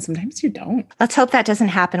back and sometimes you don't. Let's hope that doesn't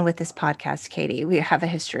happen with this podcast, Katie. We have a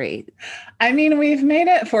history. I mean, we've made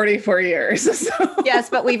it 44 years. So. Yes,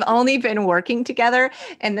 but we've only been working together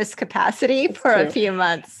in this capacity for a few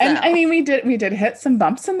months. So. And I mean, we did hit some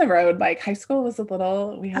bumps in the road. Like high school was a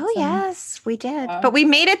little, yes, we did. But we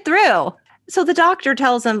made it through. So the doctor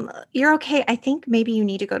tells him, you're okay. I think maybe you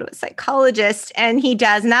need to go to a psychologist. And he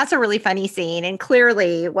does. And that's a really funny scene. And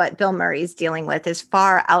clearly what Bill Murray's dealing with is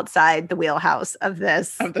far outside the wheelhouse of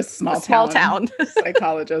this small town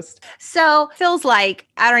psychologist. So Phil's like,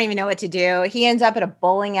 I don't even know what to do. He ends up at a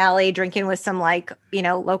bowling alley drinking with some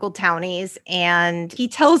local townies. And he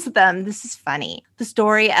tells them, this is funny, the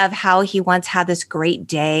story of how he once had this great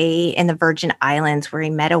day in the Virgin Islands where he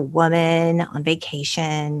met a woman on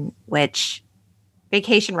vacation, which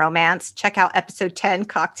vacation romance, check out episode 10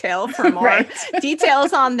 Cocktail for more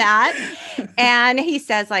details on that. And he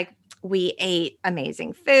says we ate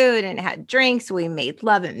amazing food and had drinks. We made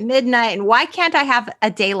love at midnight. And why can't I have a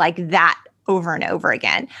day like that over and over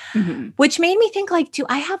again? Mm-hmm. Which made me think do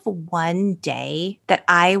I have one day that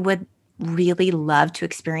I would really love to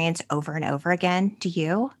experience over and over again? Do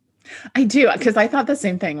you? I do, because I thought the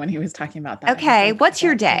same thing when he was talking about that. Okay, what's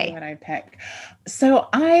your day? What I pick. So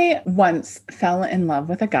I once fell in love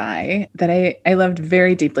with a guy that I loved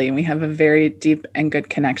very deeply, and we have a very deep and good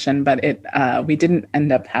connection, but we didn't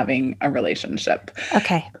end up having a relationship.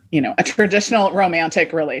 Okay. A traditional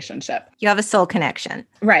romantic relationship. You have a soul connection.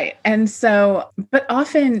 Right. And so, but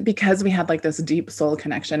often because we had this deep soul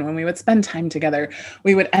connection, when we would spend time together,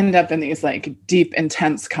 we would end up in these deep,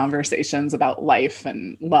 intense conversations about life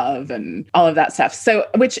and love and all of that stuff. So,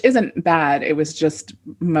 which isn't bad. It was just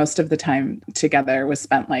most of the time together was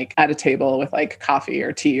spent at a table with coffee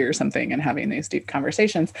or tea or something and having these deep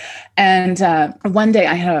conversations. And one day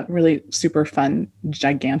I had a really super fun,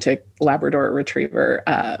 gigantic Labrador retriever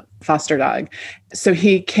foster dog. So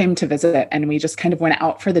he came to visit and we just kind of went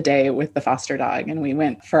out for the day with the foster dog and we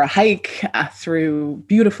went for a hike through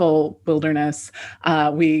beautiful wilderness.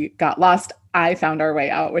 We got lost. I found our way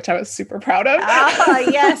out, which I was super proud of.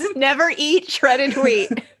 Yes. Never eat shredded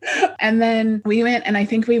wheat. And then we went, and I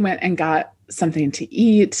think we went and got something to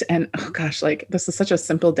eat. And oh gosh, this is such a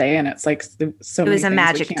simple day. And it's so it was a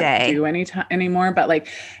magic we can't day. Do anymore. But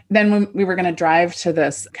then when we were going to drive to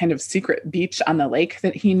this kind of secret beach on the lake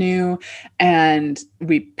that he knew, and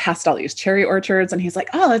we passed all these cherry orchards, and he's like,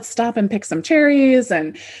 oh, let's stop and pick some cherries.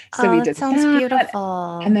 And so we did that. Sounds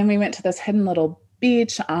beautiful. And then we went to this hidden little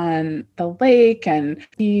beach on the lake, and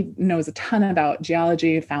he knows a ton about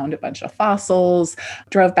geology, found a bunch of fossils,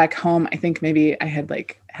 drove back home. I think maybe I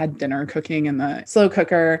had dinner cooking in the slow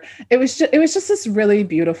cooker. It was just this really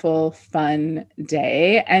beautiful, fun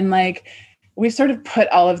day. And like, we sort of put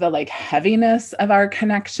all of the like heaviness of our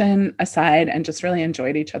connection aside and just really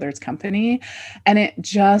enjoyed each other's company. And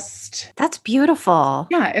that's beautiful.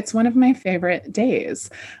 Yeah, it's one of my favorite days.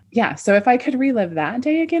 Yeah. So if I could relive that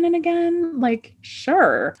day again and again, like,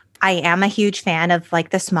 sure. I am a huge fan of like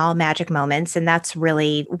the small magic moments. And that's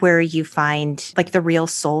really where you find like the real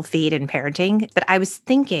soul feed in parenting. But I was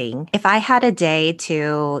thinking if I had a day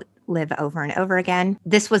to live over and over again,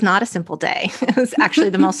 this was not a simple day. It was actually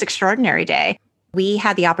the most extraordinary day. We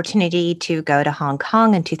had the opportunity to go to Hong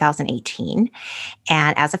Kong in 2018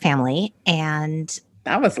 and as a family, and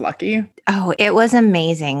that was lucky. Oh, it was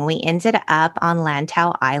amazing. We ended up on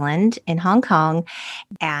Lantau Island in Hong Kong,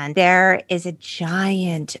 and there is a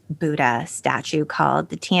giant Buddha statue called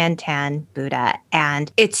the Tian Tan Buddha.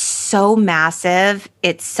 And it's so massive.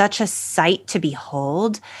 It's such a sight to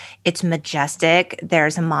behold. It's majestic.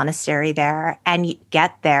 There's a monastery there, and you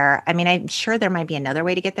get there. I mean, I'm sure there might be another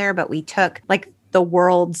way to get there, but we took like the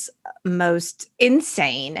world's most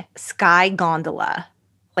insane sky gondola,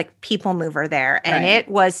 like people mover there. And It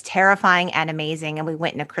was terrifying and amazing. And we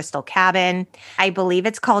went in a crystal cabin. I believe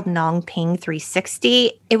it's called Nong Ping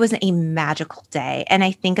 360. It was a magical day. And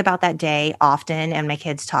I think about that day often, and my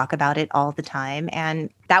kids talk about it all the time. And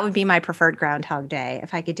that would be my preferred Groundhog Day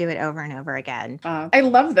if I could do it over and over again. I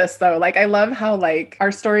love this though. Like, I love how like our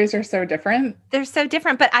stories are so different. They're so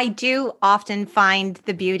different, but I do often find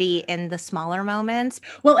the beauty in the smaller moments.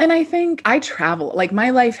 Well, and I think I travel, like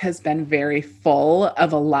my life has been very full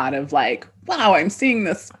of a lot of like, wow, I'm seeing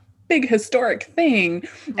this big historic thing.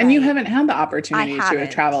 And you haven't had the opportunity to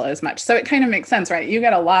travel as much. So it kind of makes sense, right? You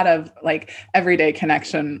get a lot of like everyday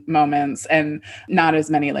connection moments and not as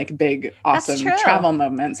many like big, awesome travel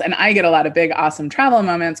moments. And I get a lot of big, awesome travel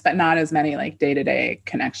moments, but not as many like day-to-day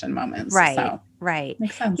connection moments. Right. So, right.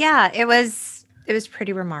 Makes sense. Yeah, it was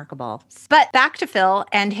pretty remarkable. But back to Phil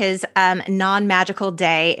and his non-magical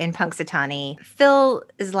day in Punxsutawney. Phil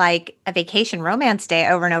is like a vacation romance day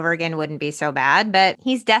over and over again wouldn't be so bad, but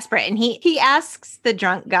he's desperate. And he asks the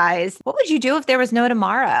drunk guys, what would you do if there was no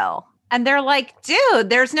tomorrow? And they're like, dude,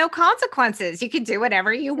 there's no consequences. You can do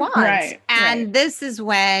whatever you want. And this is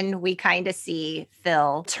when we kind of see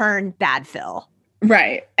Phil turn bad Phil.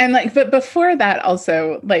 Right. And like, but before that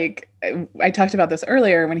also, like, I talked about this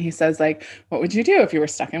earlier when he says like, what would you do if you were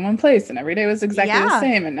stuck in one place and every day was exactly the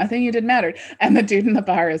same and nothing you did mattered? And the dude in the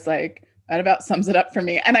bar is like, that about sums it up for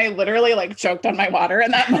me. And I literally like choked on my water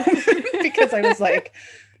in that moment because I was like,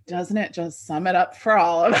 doesn't it just sum it up for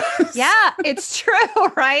all of us? Yeah, it's true,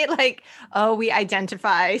 right? Like, oh, we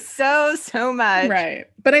identify so much. Right.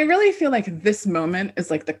 But I really feel like this moment is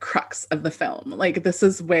like the crux of the film. Like, this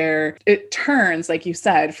is where it turns, like you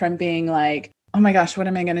said, from being like, oh my gosh, what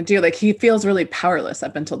am I going to do? Like, he feels really powerless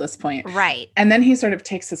up until this point. Right. And then he sort of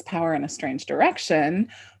takes his power in a strange direction.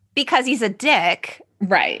 Because he's a dick.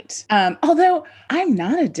 Right. Although I'm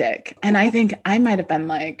not a dick. And I think I might have been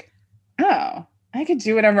like, oh, I could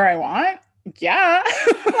do whatever I want. Yeah.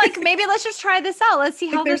 Like, maybe let's just try this out. Let's see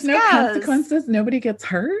how this goes. There's no consequences. Nobody gets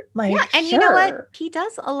hurt. Like, yeah. And sure. You know what? He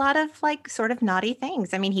does a lot of like sort of naughty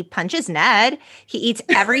things. I mean, he punches Ned. He eats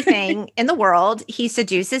everything in the world. He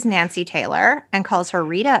seduces Nancy Taylor and calls her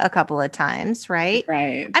Rita a couple of times, right?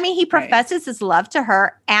 Right. I mean, he professes his love to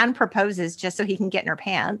her and proposes just so he can get in her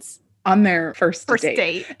pants. On their first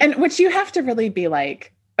date. And which you have to really be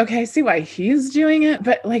like, okay, I see why he's doing it,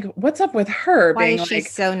 but like, what's up with her? Why being is she like,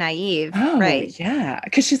 so naive? Oh, right. Yeah.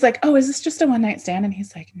 Because she's like, oh, is this just a one night stand? And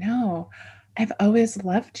he's like, no, I've always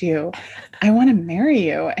loved you. I want to marry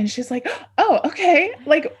you. And she's like, oh, okay.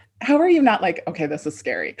 Like, how are you not like, okay, this is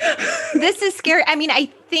scary. This is scary. I mean, I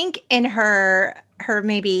think in her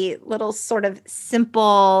maybe little sort of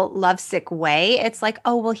simple lovesick way, it's like,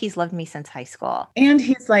 oh, well, he's loved me since high school. And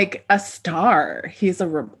he's like a star. He's a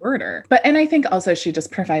reporter. And I think also she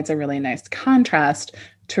just provides a really nice contrast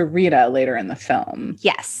to Rita later in the film.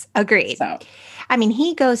 Yes, agreed. So, I mean,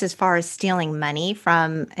 he goes as far as stealing money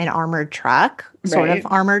from an armored truck, sort of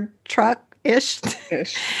armored truck-ish.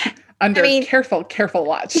 Under careful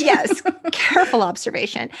watch. Yes, careful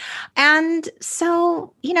observation. And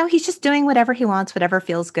so, you know, he's just doing whatever he wants, whatever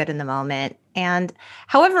feels good in the moment. And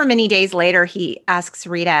however many days later, he asks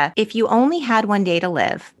Rita, if you only had one day to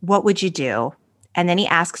live, what would you do? And then he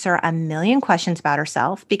asks her a million questions about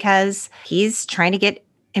herself because he's trying to get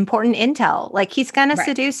important intel. Like, he's going to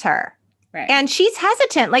seduce her. Right. And she's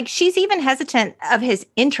hesitant. Like, she's even hesitant of his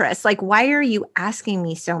interest. Like, why are you asking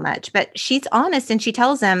me so much? But she's honest and she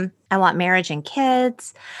tells him, I want marriage and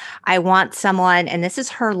kids. I want someone, and this is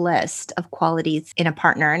her list of qualities in a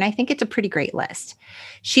partner. And I think it's a pretty great list.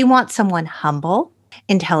 She wants someone humble,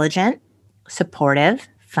 intelligent, supportive,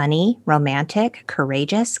 funny, romantic,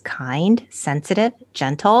 courageous, kind, sensitive,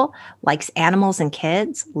 gentle, likes animals and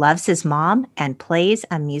kids, loves his mom, and plays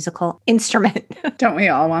a musical instrument. Don't we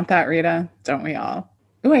all want that, Rita? Don't we all?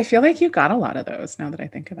 Oh, I feel like you got a lot of those now that I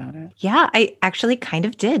think about it. Yeah, I actually kind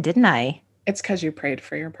of did, didn't I? It's because you prayed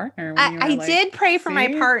for your partner. I did pray for my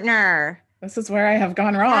partner. This is where I have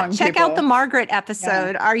gone wrong. Check out the Margaret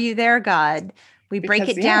episode. Yeah. Are you there, God? We break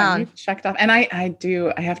it down. Checked off. And I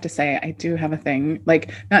have to say, I do have a thing,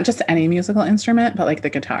 like not just any musical instrument, but like the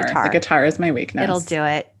guitar. The guitar is my weakness. It'll do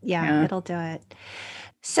it. Yeah, it'll do it.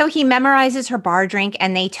 So he memorizes her bar drink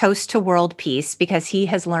and they toast to world peace because he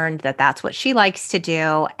has learned that that's what she likes to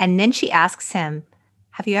do. And then she asks him,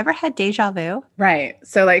 have you ever had deja vu? Right.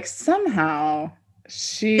 So like somehow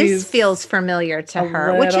this feels familiar to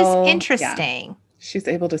her, which is interesting. Yeah. She's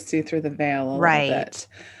able to see through the veil a little bit.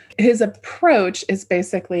 His approach is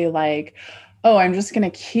basically like, oh, I'm just going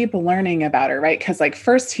to keep learning about her, right? Because like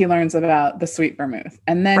first he learns about the sweet vermouth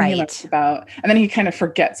and then he learns about, and then he kind of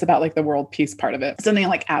forgets about like the world peace part of it. So then he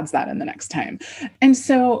like adds that in the next time. And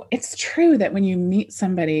so it's true that when you meet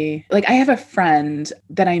somebody, like I have a friend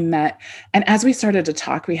that I met, and as we started to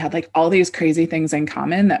talk, we had like all these crazy things in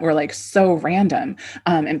common that were like so random,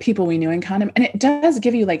 and people we knew in common. And it does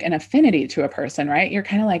give you like an affinity to a person, right? You're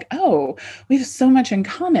kind of like, oh, we have so much in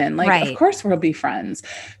common. Like, of course we'll be friends.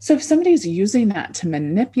 So if somebody's using that to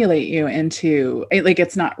manipulate you into like,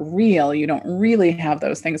 it's not real. You don't really have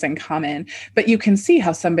those things in common, but you can see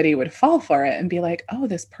how somebody would fall for it and be like, oh,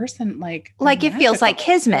 this person like it feels like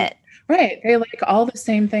kismet. Right. They like all the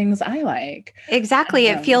same things I like. Exactly.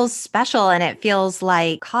 It feels special and it feels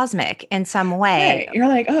like cosmic in some way. Right. You're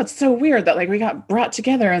like, oh, it's so weird that like we got brought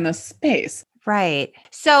together in this space. Right.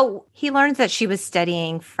 So he learns that she was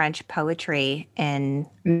studying French poetry in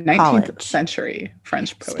 19th college. Century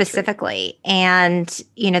French poetry. Specifically. And,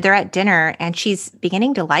 they're at dinner and she's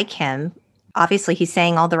beginning to like him. Obviously, he's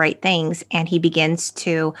saying all the right things and he begins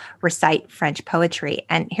to recite French poetry.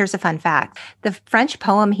 And here's a fun fact. The French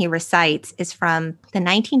poem he recites is from the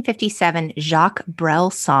 1957 Jacques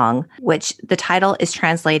Brel song, which the title is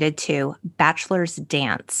translated to Bachelor's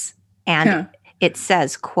Dance. And it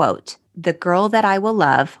says, quote, "The girl that I will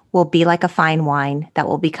love will be like a fine wine that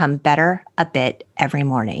will become better a bit every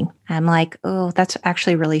morning." I'm like, oh, that's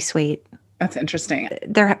actually really sweet. That's interesting.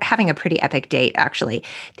 They're having a pretty epic date, actually.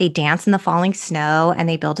 They dance in the falling snow and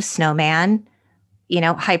they build a snowman.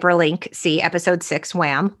 Hyperlink, see episode 6,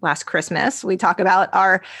 Wham, last Christmas. We talk about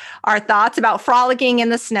our thoughts about frolicking in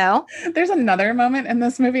the snow. There's another moment in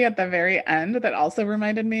this movie at the very end that also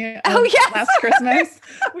reminded me of last Christmas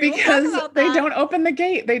because they don't open the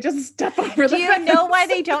gate. They just step over the fence. Do you know why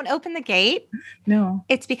they don't open the gate? No.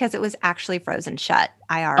 It's because it was actually frozen shut,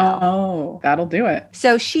 IRL. Oh, that'll do it.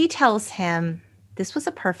 So she tells him this was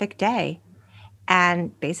a perfect day.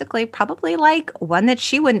 And basically probably like one that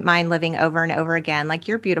she wouldn't mind living over and over again, like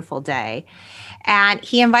your beautiful day. And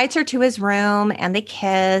he invites her to his room and they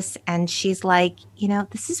kiss. And she's like,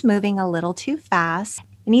 this is moving a little too fast.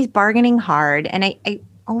 And he's bargaining hard. And I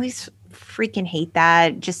always freaking hate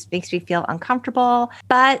that. It just makes me feel uncomfortable.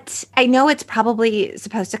 But I know it's probably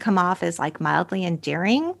supposed to come off as like mildly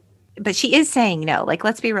endearing. But she is saying no. Like,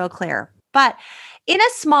 let's be real clear. But in a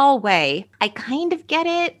small way, I kind of get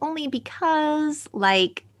it only because,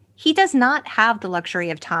 like, he does not have the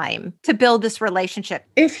luxury of time to build this relationship.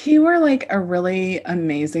 If he were like a really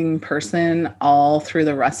amazing person all through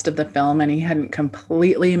the rest of the film and he hadn't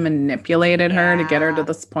completely manipulated her to get her to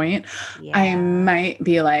this point, I might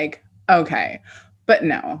be like, okay. But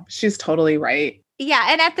no, she's totally right. Yeah.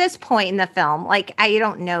 And at this point in the film, like, I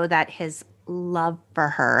don't know that his love for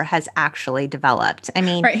her has actually developed. I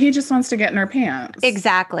mean, right. He just wants to get in her pants.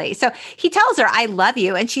 Exactly. So he tells her, I love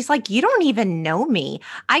you. And she's like, you don't even know me.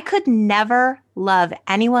 I could never love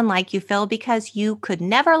anyone like you, Phil, because you could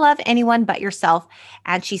never love anyone but yourself.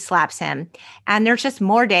 And she slaps him. And there's just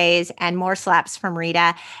more days and more slaps from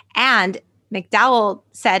Rita. And McDowell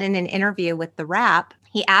said in an interview with The Wrap,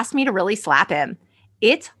 he asked me to really slap him.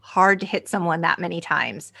 It's hard to hit someone that many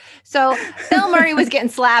times. So Bill Murray was getting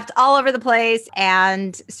slapped all over the place.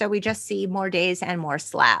 And so we just see more days and more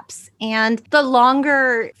slaps. And the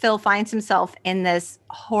longer Phil finds himself in this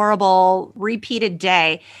horrible repeated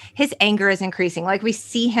day, his anger is increasing. Like, we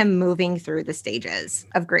see him moving through the stages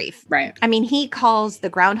of grief. Right. I mean, he calls the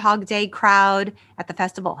Groundhog Day crowd at the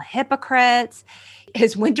festival hypocrites.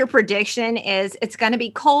 His winter prediction is it's going to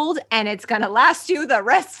be cold and it's going to last you the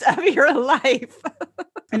rest of your life.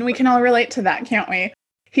 And we can all relate to that, can't we?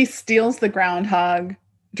 He steals the groundhog,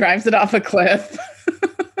 drives it off a cliff.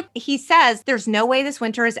 He says, there's no way this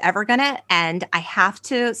winter is ever going to end. I have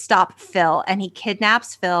to stop Phil. And he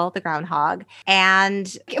kidnaps Phil, the groundhog.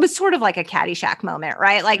 And it was sort of like a Caddyshack moment,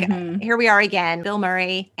 right? Like, here we are again, Bill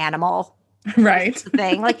Murray, animal. Right.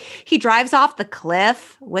 Thing. Like, he drives off the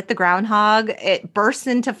cliff with the groundhog. It bursts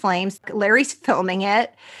into flames. Larry's filming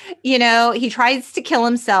it. You know, he tries to kill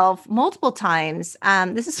himself multiple times.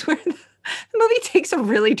 This is where the movie takes a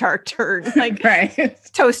really dark turn, like right.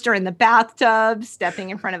 Toaster in the bathtub,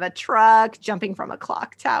 stepping in front of a truck, jumping from a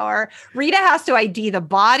clock tower. Rita has to ID the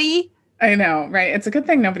body. I know, right? It's a good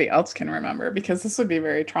thing nobody else can remember because this would be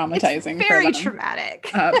very traumatizing. It's very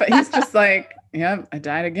traumatic. But he's just like, yep, I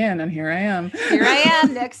died again and here I am. Here I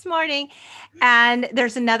am next morning. And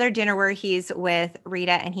there's another dinner where he's with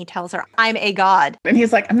Rita and he tells her, I'm a god. And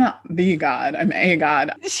he's like, I'm not the god, I'm a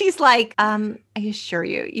god. She's like, I assure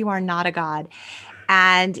you, you are not a god.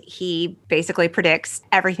 And he basically predicts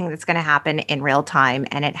everything that's going to happen in real time.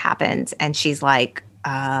 And it happens. And she's like,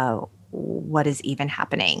 what is even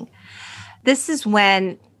happening? This is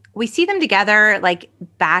when we see them together, like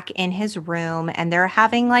back in his room, and they're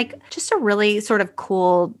having like just a really sort of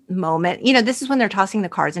cool moment. You know, this is when they're tossing the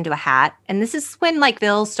cards into a hat. And this is when like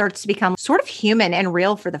Bill starts to become sort of human and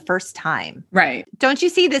real for the first time. Right. Don't you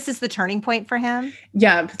see this is the turning point for him?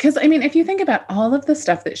 Yeah. Because I mean, if you think about all of the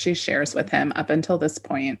stuff that she shares with him up until this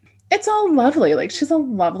point, it's all lovely. Like, she's a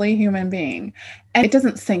lovely human being. And it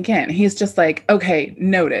doesn't sink in. He's just like, okay,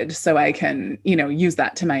 noted. So I can, you know, use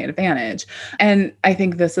that to my advantage. And I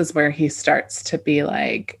think this is where he starts to be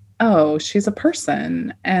like, oh, she's a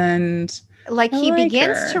person. And like he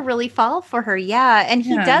begins to really fall for her. Yeah. And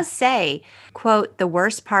he does say, quote, the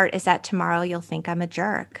worst part is that tomorrow you'll think I'm a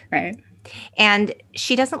jerk. Right. And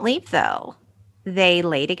she doesn't leave though. They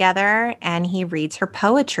lay together and he reads her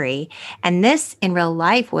poetry. And this in real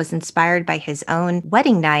life was inspired by his own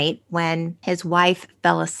wedding night when his wife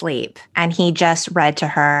fell asleep and he just read to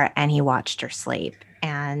her and he watched her sleep.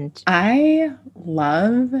 And I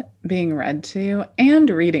love being read to and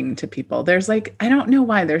reading to people. There's like, I don't know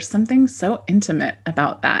why, there's something so intimate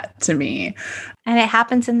about that to me. And it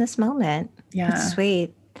happens in this moment. Yeah. It's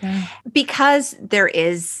sweet. Yeah. Because there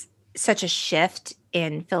is such a shift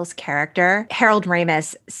in Phil's character, Harold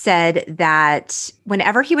Ramis said that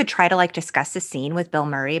whenever he would try to like discuss the scene with Bill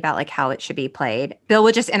Murray about like how it should be played, Bill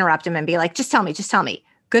would just interrupt him and be like, just tell me,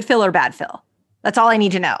 good Phil or bad Phil? That's all I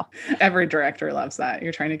need to know. Every director loves that.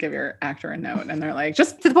 You're trying to give your actor a note and they're like,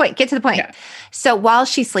 just to the point, get to the point. Yeah. So while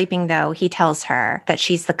she's sleeping though, he tells her that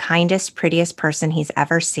she's the kindest, prettiest person he's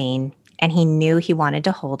ever seen. And he knew he wanted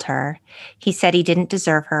to hold her. He said he didn't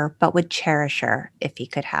deserve her, but would cherish her if he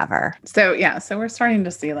could have her. So, yeah. So we're starting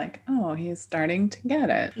to see like, oh, he's starting to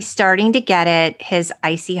get it. He's starting to get it. His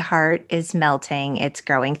icy heart is melting. It's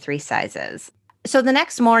growing 3 sizes. So the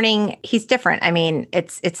next morning, he's different. I mean,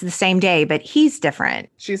 it's the same day, but he's different.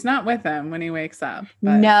 She's not with him when he wakes up.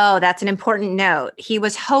 But... No, that's an important note. He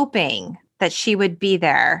was hoping that she would be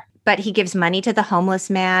there. But he gives money to the homeless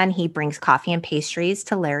man. He brings coffee and pastries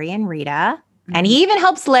to Larry and Rita. Mm-hmm. And he even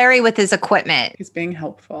helps Larry with his equipment. He's being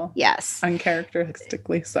helpful. Yes.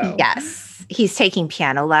 Uncharacteristically so. Yes. He's taking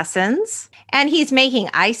piano lessons. And he's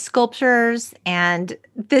making ice sculptures. And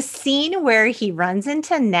the scene where he runs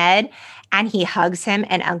into Ned and he hugs him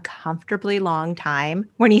an uncomfortably long time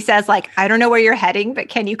when he says, like, I don't know where you're heading, but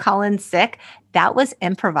can you call in sick? That was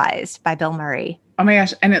improvised by Bill Murray. Oh my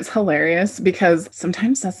gosh. And it's hilarious because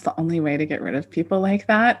sometimes that's the only way to get rid of people like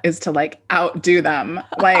that is to like outdo them.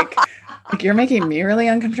 Like you're making me really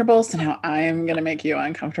uncomfortable. So now I am going to make you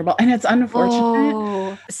uncomfortable. And it's unfortunate.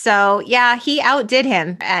 Oh. So yeah, he outdid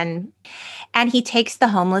him. And he takes the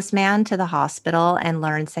homeless man to the hospital and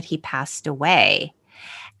learns that he passed away.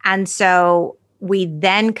 And so we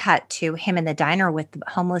then cut to him in the diner with the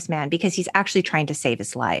homeless man because he's actually trying to save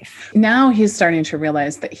his life. Now he's starting to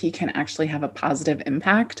realize that he can actually have a positive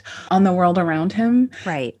impact on the world around him.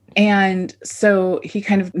 Right. And so he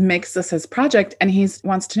kind of makes this his project and he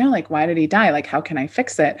wants to know, like, why did he die? Like, how can I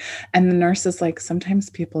fix it? And the nurse is like, sometimes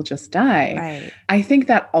people just die. Right. I think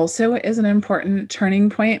that also is an important turning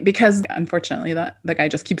point because unfortunately the guy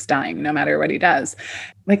just keeps dying no matter what he does.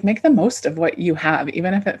 Like, make the most of what you have,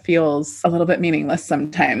 even if it feels a little bit meaningless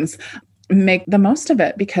sometimes. Make the most of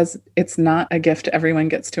it because it's not a gift everyone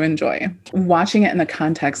gets to enjoy. Watching it in the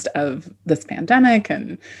context of this pandemic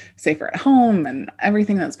and safer at home and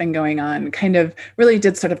everything that's been going on kind of really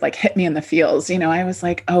did sort of like hit me in the feels. You know, I was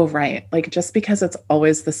like, oh, right. Like just because it's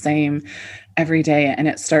always the same every day and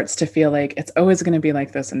it starts to feel like it's always going to be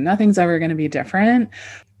like this and nothing's ever going to be different,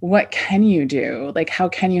 what can you do? Like, how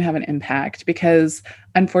can you have an impact? Because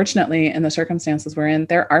unfortunately, in the circumstances we're in,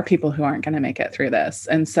 there are people who aren't going to make it through this.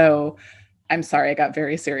 And so I'm sorry, I got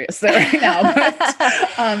very serious there right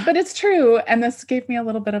now, but it's true. And this gave me a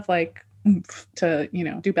little bit of like, oomph to,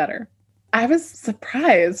 do better. I was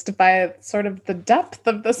surprised by sort of the depth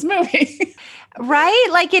of this movie. Right?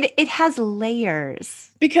 Like it has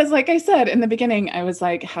layers. Because like I said in the beginning, I was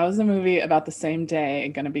like, how's a movie about the same day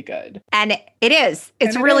going to be good? And it is.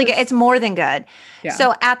 It's really good. It's more than good. Yeah.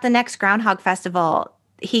 So at the next Groundhog Festival,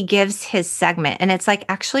 he gives his segment and it's like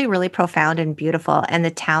actually really profound and beautiful. And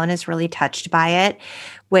the town is really touched by it,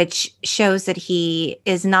 which shows that he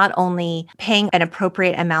is not only paying an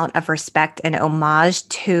appropriate amount of respect and homage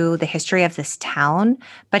to the history of this town,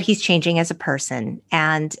 but he's changing as a person.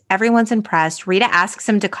 And everyone's impressed. Rita asks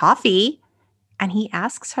him to coffee and he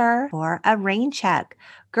asks her for a rain check.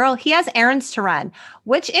 Girl, he has errands to run,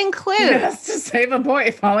 which includes... He has to save a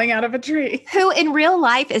boy falling out of a tree. Who in real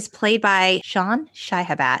life is played by Sean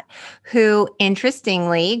Shihabat, who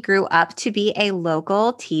interestingly grew up to be a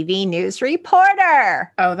local TV news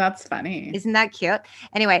reporter. Oh, that's funny. Isn't that cute?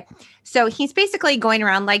 Anyway, so he's basically going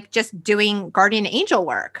around like just doing guardian angel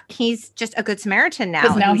work. He's just a good Samaritan now.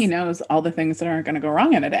 Because now he knows all the things that aren't going to go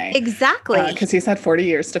wrong in a day. Exactly. Because he's had 40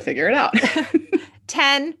 years to figure it out.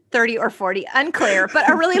 10, 30, or 40, unclear, but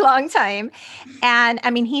a really long time. And I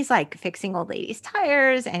mean, he's like fixing old ladies'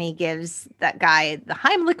 tires and he gives that guy the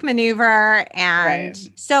Heimlich maneuver. And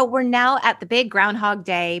so we're now at the big Groundhog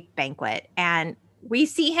Day banquet and we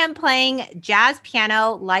see him playing jazz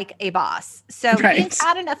piano like a boss. So he's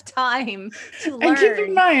had enough time to learn. And keep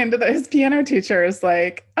in mind that his piano teacher is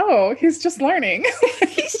like, oh, he's just learning.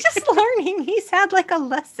 He's just learning. He's had like a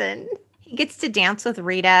lesson. He gets to dance with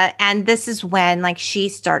Rita. And this is when like she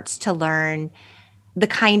starts to learn the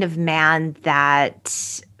kind of man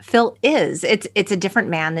that Phil is. It's a different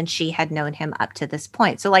man than she had known him up to this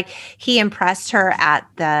point. So like he impressed her at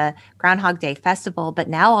the Groundhog Day festival, but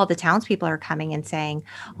now all the townspeople are coming and saying,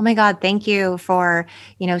 oh my God, thank you for,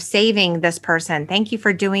 saving this person. Thank you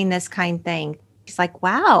for doing this kind thing. She's like,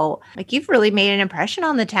 wow, like you've really made an impression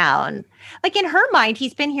on the town. Like in her mind,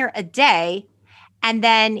 he's been here a day. And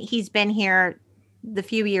then he's been here the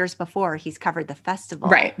few years before he's covered the festival.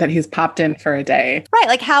 Right. That he's popped in for a day. Right.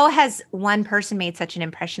 Like how has one person made such an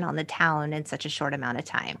impression on the town in such a short amount of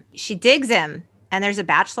time? She digs him and there's a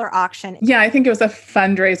bachelor auction. Yeah. I think it was a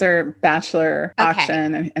fundraiser bachelor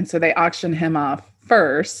auction. And so they auction him off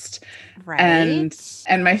first. Right. And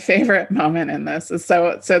my favorite moment in this is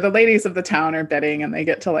so the ladies of the town are bidding and they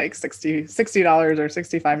get to like $60 or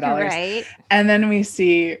 $65. Right. And then we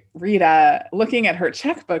see Rita looking at her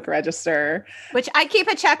checkbook register. Which I keep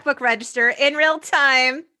a checkbook register in real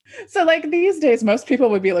time. So like these days, most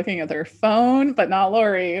people would be looking at their phone, but not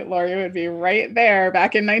Lori. Lori would be right there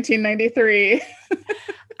back in 1993.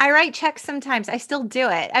 I write checks sometimes. I still do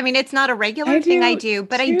it. I mean, it's not a regular thing I do,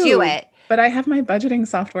 but I do it. But I have my budgeting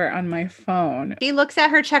software on my phone. She looks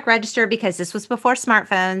at her check register because this was before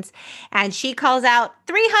smartphones, and she calls out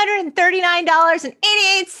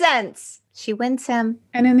 $339.88. She wins him.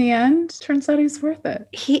 And in the end, turns out he's worth it.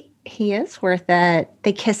 He is worth it.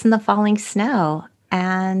 They kiss in the falling snow.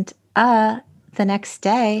 And the next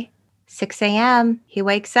day, 6 a.m., he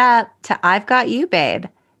wakes up to I've Got You, Babe.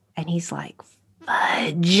 And he's like,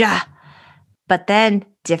 fudge. But then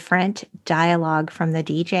different dialogue from the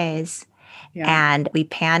DJs. Yeah. And we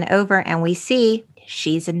pan over and we see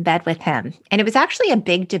she's in bed with him. And it was actually a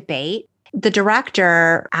big debate. The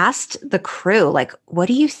director asked the crew, like, what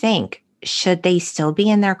do you think? Should they still be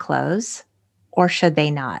in their clothes or should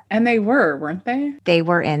they not? And they were, weren't they? They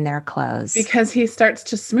were in their clothes. Because he starts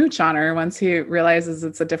to smooch on her once he realizes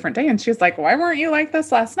it's a different day. And she's like, why weren't you like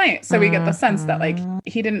this last night? So we get the sense that like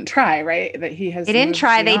he didn't try, right? That he has. They didn't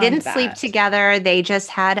try. They didn't sleep together. They just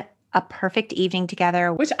had a perfect evening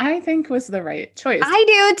together. Which I think was the right choice. I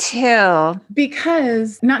do too.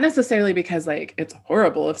 Because, not necessarily because like it's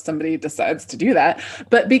horrible if somebody decides to do that,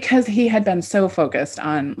 but because he had been so focused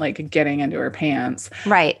on like getting into her pants.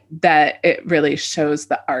 Right. That it really shows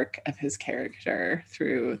the arc of his character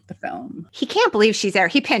through the film. He can't believe she's there.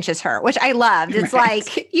 He pinches her, which I loved. It's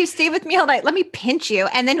like, you stay with me all night. Let me pinch you.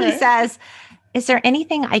 And then he says, is there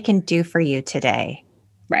anything I can do for you today?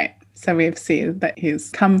 Right. So we see that he's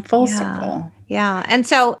come full circle. Yeah. And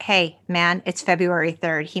so, hey, man, it's February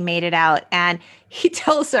 3rd. He made it out and he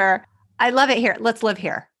tells her, I love it here. Let's live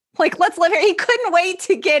here. Like, let's live here. He couldn't wait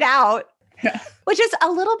to get out. Yeah. Which is a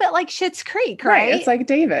little bit like Schitt's Creek, right? It's like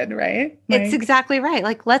David, right? It's exactly right.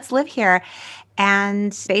 Like, let's live here.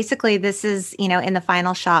 And basically, this is, in the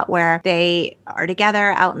final shot where they are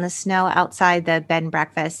together out in the snow outside the bed and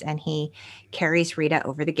breakfast, and he carries Rita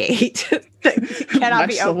over the gate. That cannot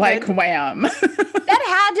be opened. Much like Wham. That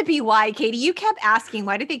had to be why, Katie. You kept asking,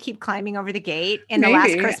 why did they keep climbing over the gate in the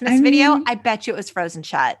Last Christmas video? I bet you it was frozen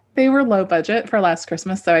shut. They were low budget for Last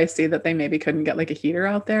Christmas, so I see that they maybe couldn't get like a heater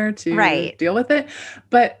out there to deal with it.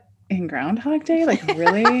 But in Groundhog Day, like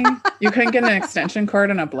really? You couldn't get an extension cord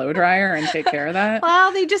and a blow dryer and take care of that?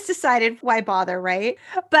 Well, they just decided why bother, right?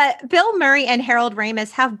 But Bill Murray and Harold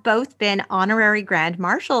Ramis have both been honorary grand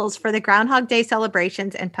marshals for the Groundhog Day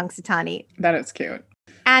celebrations in Punxsutawney. That is cute.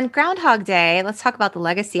 And Groundhog Day, let's talk about the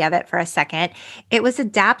legacy of it for a second. It was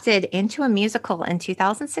adapted into a musical in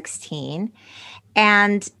 2016.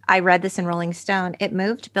 And I read this in Rolling Stone. It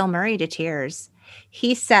moved Bill Murray to tears.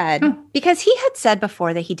 He said, because he had said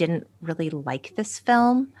before that he didn't really like this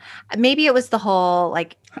film. Maybe it was the whole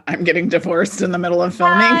like, I'm getting divorced in the middle of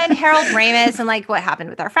filming. And Harold Ramis and like what happened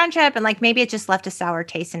with our friendship. And like maybe it just left a sour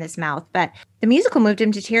taste in his mouth. But the musical moved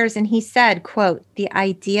him to tears. And he said, quote, the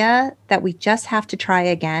idea that we just have to try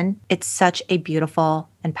again. It's such a beautiful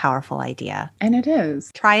and powerful idea. And it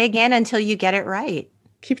is. Try again until you get it right.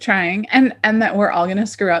 Keep trying, and that we're all going to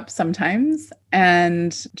screw up sometimes,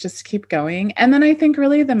 and just keep going. And then I think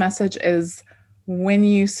really the message is when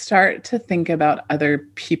you start to think about other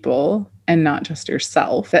people and not just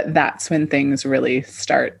yourself, that's when things really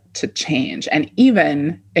start to change. And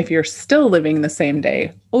even if you're still living the same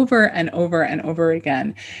day over and over and over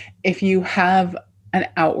again, if you have an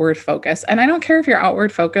outward focus, and I don't care if your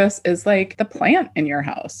outward focus is like the plant in your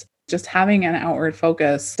house, just having an outward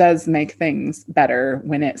focus does make things better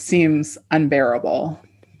when it seems unbearable.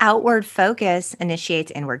 Outward focus initiates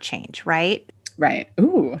inward change, right? Right.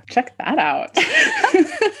 Ooh, check that out.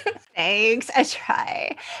 Thanks. I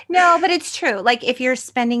try. No, but it's true. Like if you're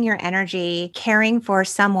spending your energy caring for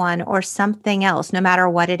someone or something else, no matter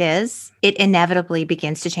what it is, it inevitably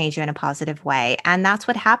begins to change you in a positive way. And that's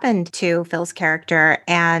what happened to Phil's character.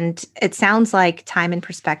 And it sounds like time and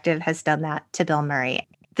perspective has done that to Bill Murray.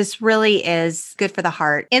 This really is good for the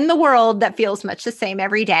heart in the world that feels much the same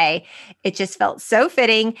every day. It just felt so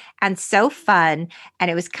fitting and so fun. And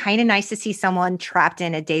it was kind of nice to see someone trapped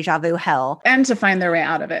in a deja vu hell. And to find their way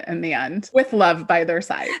out of it in the end with love by their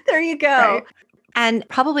side. There you go. Right? And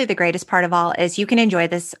probably the greatest part of all is you can enjoy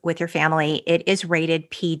this with your family. It is rated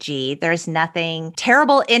PG. There's nothing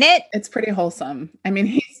terrible in it. It's pretty wholesome. I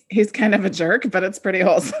mean, he's kind of a jerk, but it's pretty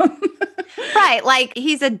wholesome. Right. Like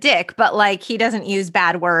he's a dick, but like he doesn't use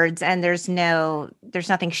bad words and there's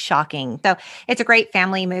nothing shocking. So it's a great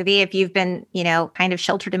family movie. If you've been, kind of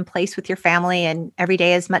sheltered in place with your family and every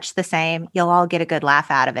day is much the same, you'll all get a good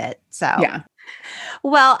laugh out of it. So, yeah.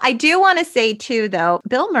 Well, I do want to say too, though,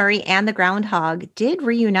 Bill Murray and the Groundhog did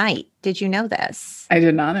reunite. Did you know this? I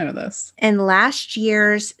did not know this. In last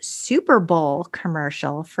year's Super Bowl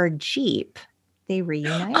commercial for Jeep, they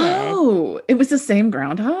reunited. Oh, it was the same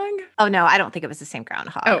Groundhog? Oh, no, I don't think it was the same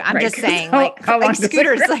Groundhog. Oh, I'm right, just saying, how long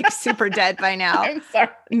Scooter's like super dead by now. I'm sorry.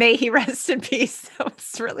 May he rest in peace. That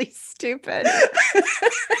was really stupid.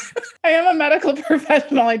 I am a medical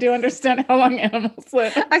professional. I do understand how long animals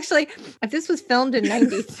live. Actually, if this was filmed in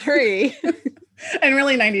 93. And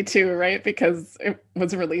really 92, right? Because it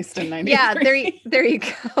was released in 93. Yeah, there you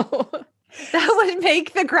go. That would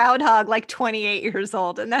make the Groundhog like 28 years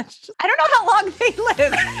old. And that's just, I don't know how long they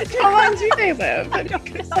live. How long do they live?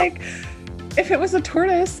 Because like, if it was a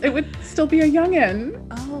tortoise, it would still be a youngin.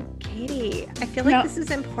 Oh, Katie, I feel like this is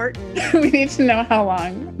important. We need to know how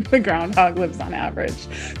long the groundhog lives on average.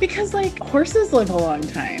 Because like horses live a long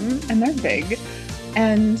time and they're big.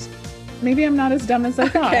 And maybe I'm not as dumb as I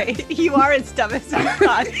thought. Okay, you are as dumb as I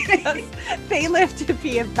thought because they live to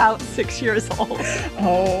be about 6 years old.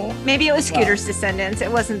 Oh. Maybe it was Scooter's descendants.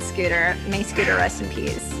 It wasn't Scooter. May Scooter rest in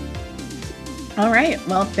peace. All right.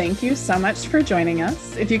 Well, thank you so much for joining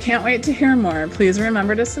us. If you can't wait to hear more, please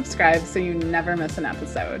remember to subscribe so you never miss an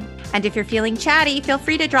episode. And if you're feeling chatty, feel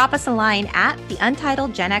free to drop us a line at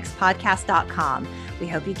theuntitledgenxpodcast.com. We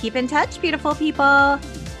hope you keep in touch, beautiful people.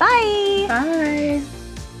 Bye. Bye.